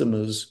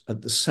customers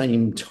at the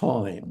same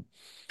time.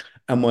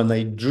 And when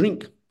they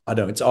drink, I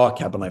don't know, it's our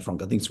Cabernet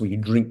Franc. I think it's when you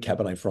drink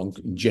Cabernet Franc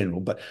in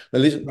general, but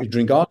they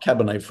drink our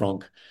Cabernet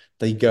Franc,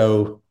 they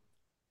go,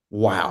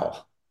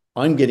 wow,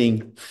 I'm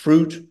getting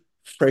fruit,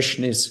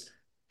 freshness,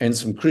 and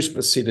some crisp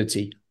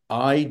acidity.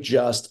 I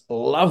just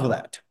love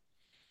that.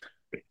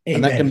 Amen.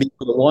 And that can be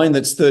a wine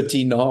that's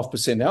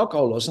 13.5%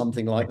 alcohol or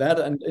something like that.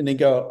 And they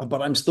go,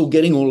 but I'm still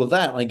getting all of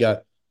that. And I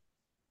go,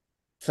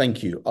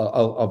 thank you.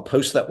 I'll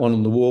post that one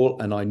on the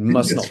wall, and I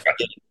must not forget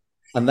it.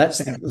 And that's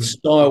the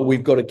style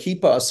we've got to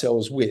keep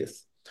ourselves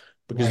with,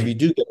 because if you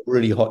do get a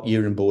really hot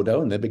year in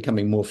Bordeaux, and they're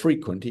becoming more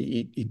frequent,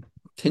 it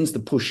tends to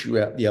push you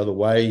out the other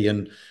way,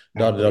 and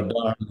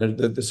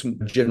there's some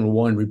general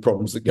winery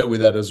problems that go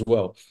with that as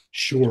well.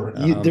 Sure.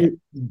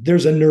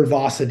 There's a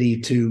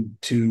nervosity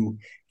to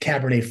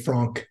Cabernet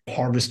Franc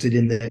harvested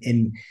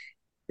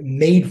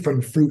made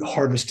from fruit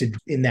harvested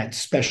in that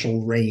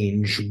special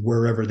range,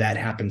 wherever that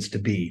happens to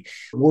be.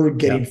 We're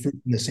getting fruit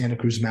in the Santa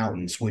Cruz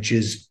Mountains, which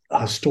is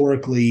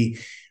historically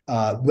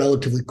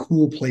relatively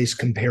cool place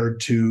compared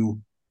to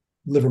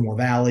Livermore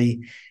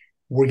Valley.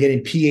 We're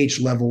getting pH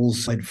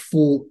levels like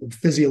full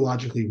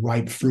physiologically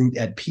ripe fruit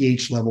at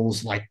pH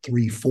levels like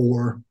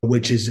 3-4,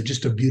 which is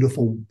just a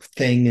beautiful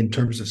thing in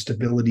terms of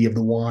stability of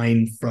the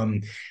wine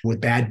with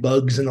bad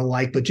bugs and the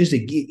like. But just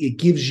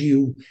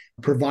it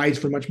provides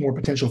for much more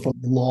potential for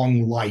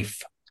long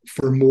life,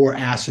 for more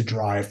acid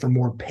drive, for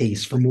more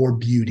pace, for more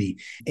beauty.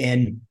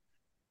 And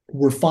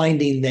we're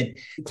finding that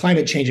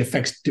climate change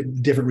affects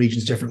different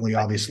regions differently,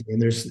 obviously.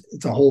 And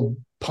it's a whole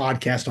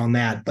podcast on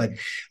that. But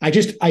I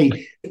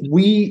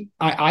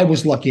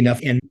was lucky enough,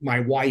 and my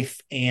wife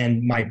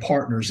and my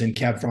partners in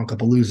Cab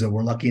Francapalooza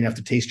were lucky enough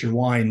to taste your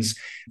wines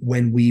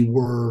when we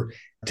were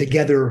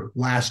together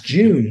last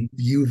June,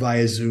 you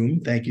via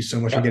Zoom. Thank you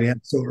so much for getting up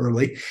so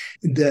early.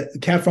 The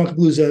Cab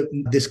Francapalooza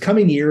this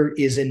coming year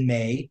is in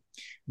May.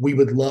 We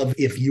would love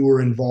if you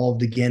were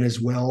involved again as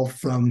well.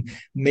 From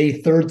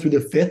May 3rd through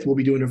the 5th, we'll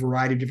be doing a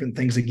variety of different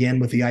things again,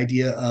 with the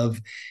idea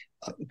of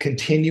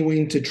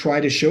continuing to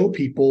try to show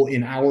people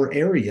in our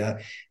area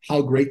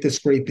how great this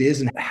grape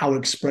is and how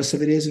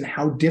expressive it is and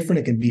how different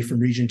it can be from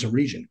region to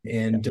region.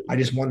 And I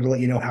just wanted to let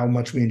you know how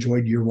much we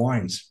enjoyed your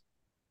wines.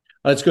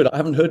 That's good. I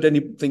haven't heard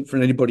anything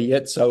from anybody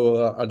yet,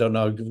 so I don't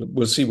know.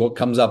 We'll see what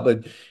comes up.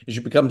 But as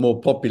you become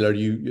more popular,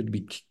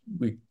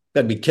 we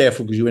got to be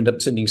careful, because you end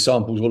up sending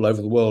samples all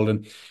over the world,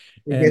 and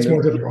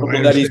more difficult.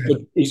 That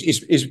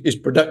is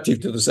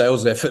productive to the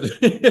sales effort.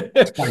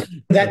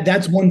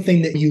 That's one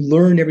thing that you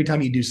learn every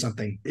time you do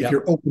something, if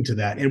you're open to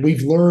that. And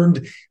we've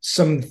learned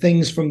some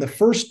things from the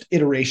first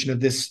iteration of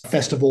this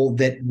festival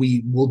that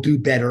we will do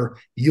better.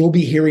 You'll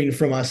be hearing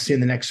from us in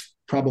the next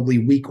probably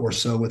week or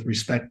so with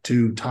respect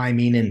to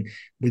timing, and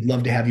we'd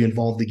love to have you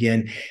involved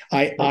again.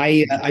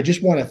 I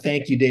just want to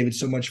thank you, David,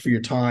 so much for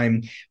your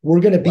time. We're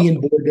going to be in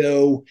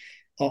Bordeaux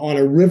on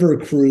a river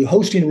cruise,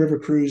 hosting a river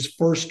cruise,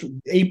 first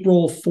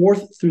April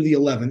 4th through the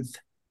 11th.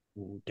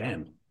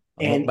 Damn.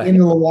 And in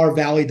the Loire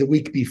Valley the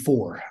week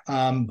before.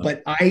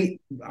 But I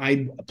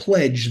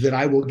pledge that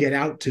I will get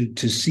out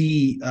to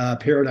see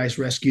Paradise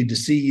Rescued, to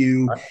see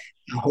you,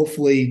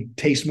 hopefully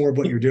taste more of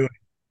what you're doing.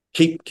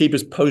 Keep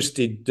us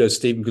posted,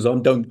 Stephen, because I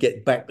don't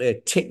get back there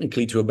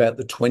technically to about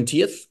the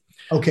 20th.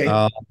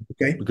 Okay.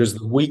 Because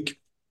the week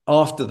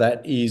after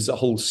that is a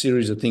whole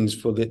series of things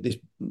for this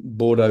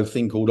Bordeaux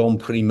thing called En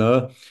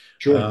Primeur,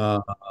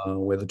 Sure.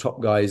 where the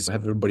top guys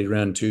have everybody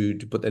around to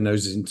put their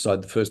noses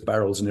inside the first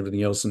barrels and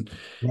everything else, and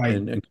Right.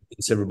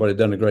 convince everybody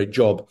done a great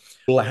job.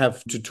 We'll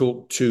have to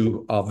talk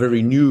to our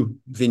very new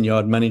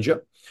vineyard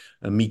manager,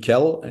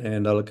 Mikel,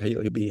 and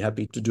he'll be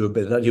happy to do a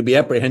bit of that. He'll be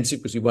apprehensive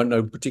because he won't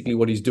know particularly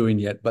what he's doing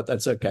yet, but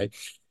that's okay.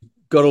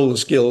 Got all the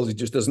skills, he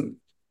just doesn't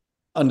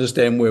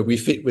understand where we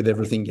fit with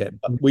everything yet.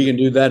 But we can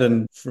do that,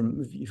 and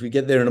if we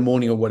get there in the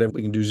morning or whatever,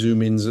 we can do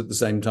Zoom ins at the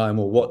same time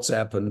or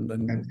WhatsApp, and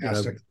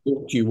Fantastic.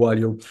 talk to you while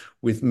you're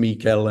with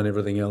Mikel and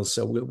everything else.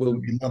 So we'll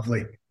be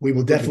lovely. We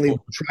will definitely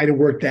try to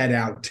work that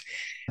out.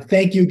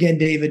 Thank you again,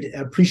 David.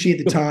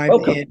 Appreciate the time.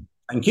 Welcome. And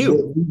thank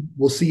you.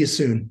 We'll see you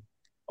soon.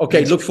 Okay,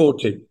 Thanks. Look forward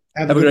to it.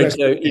 Have a great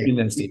evening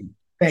then, Stephen.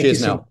 Thank Cheers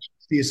you so now. much.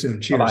 See you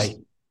soon. Cheers. Bye.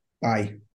 Bye.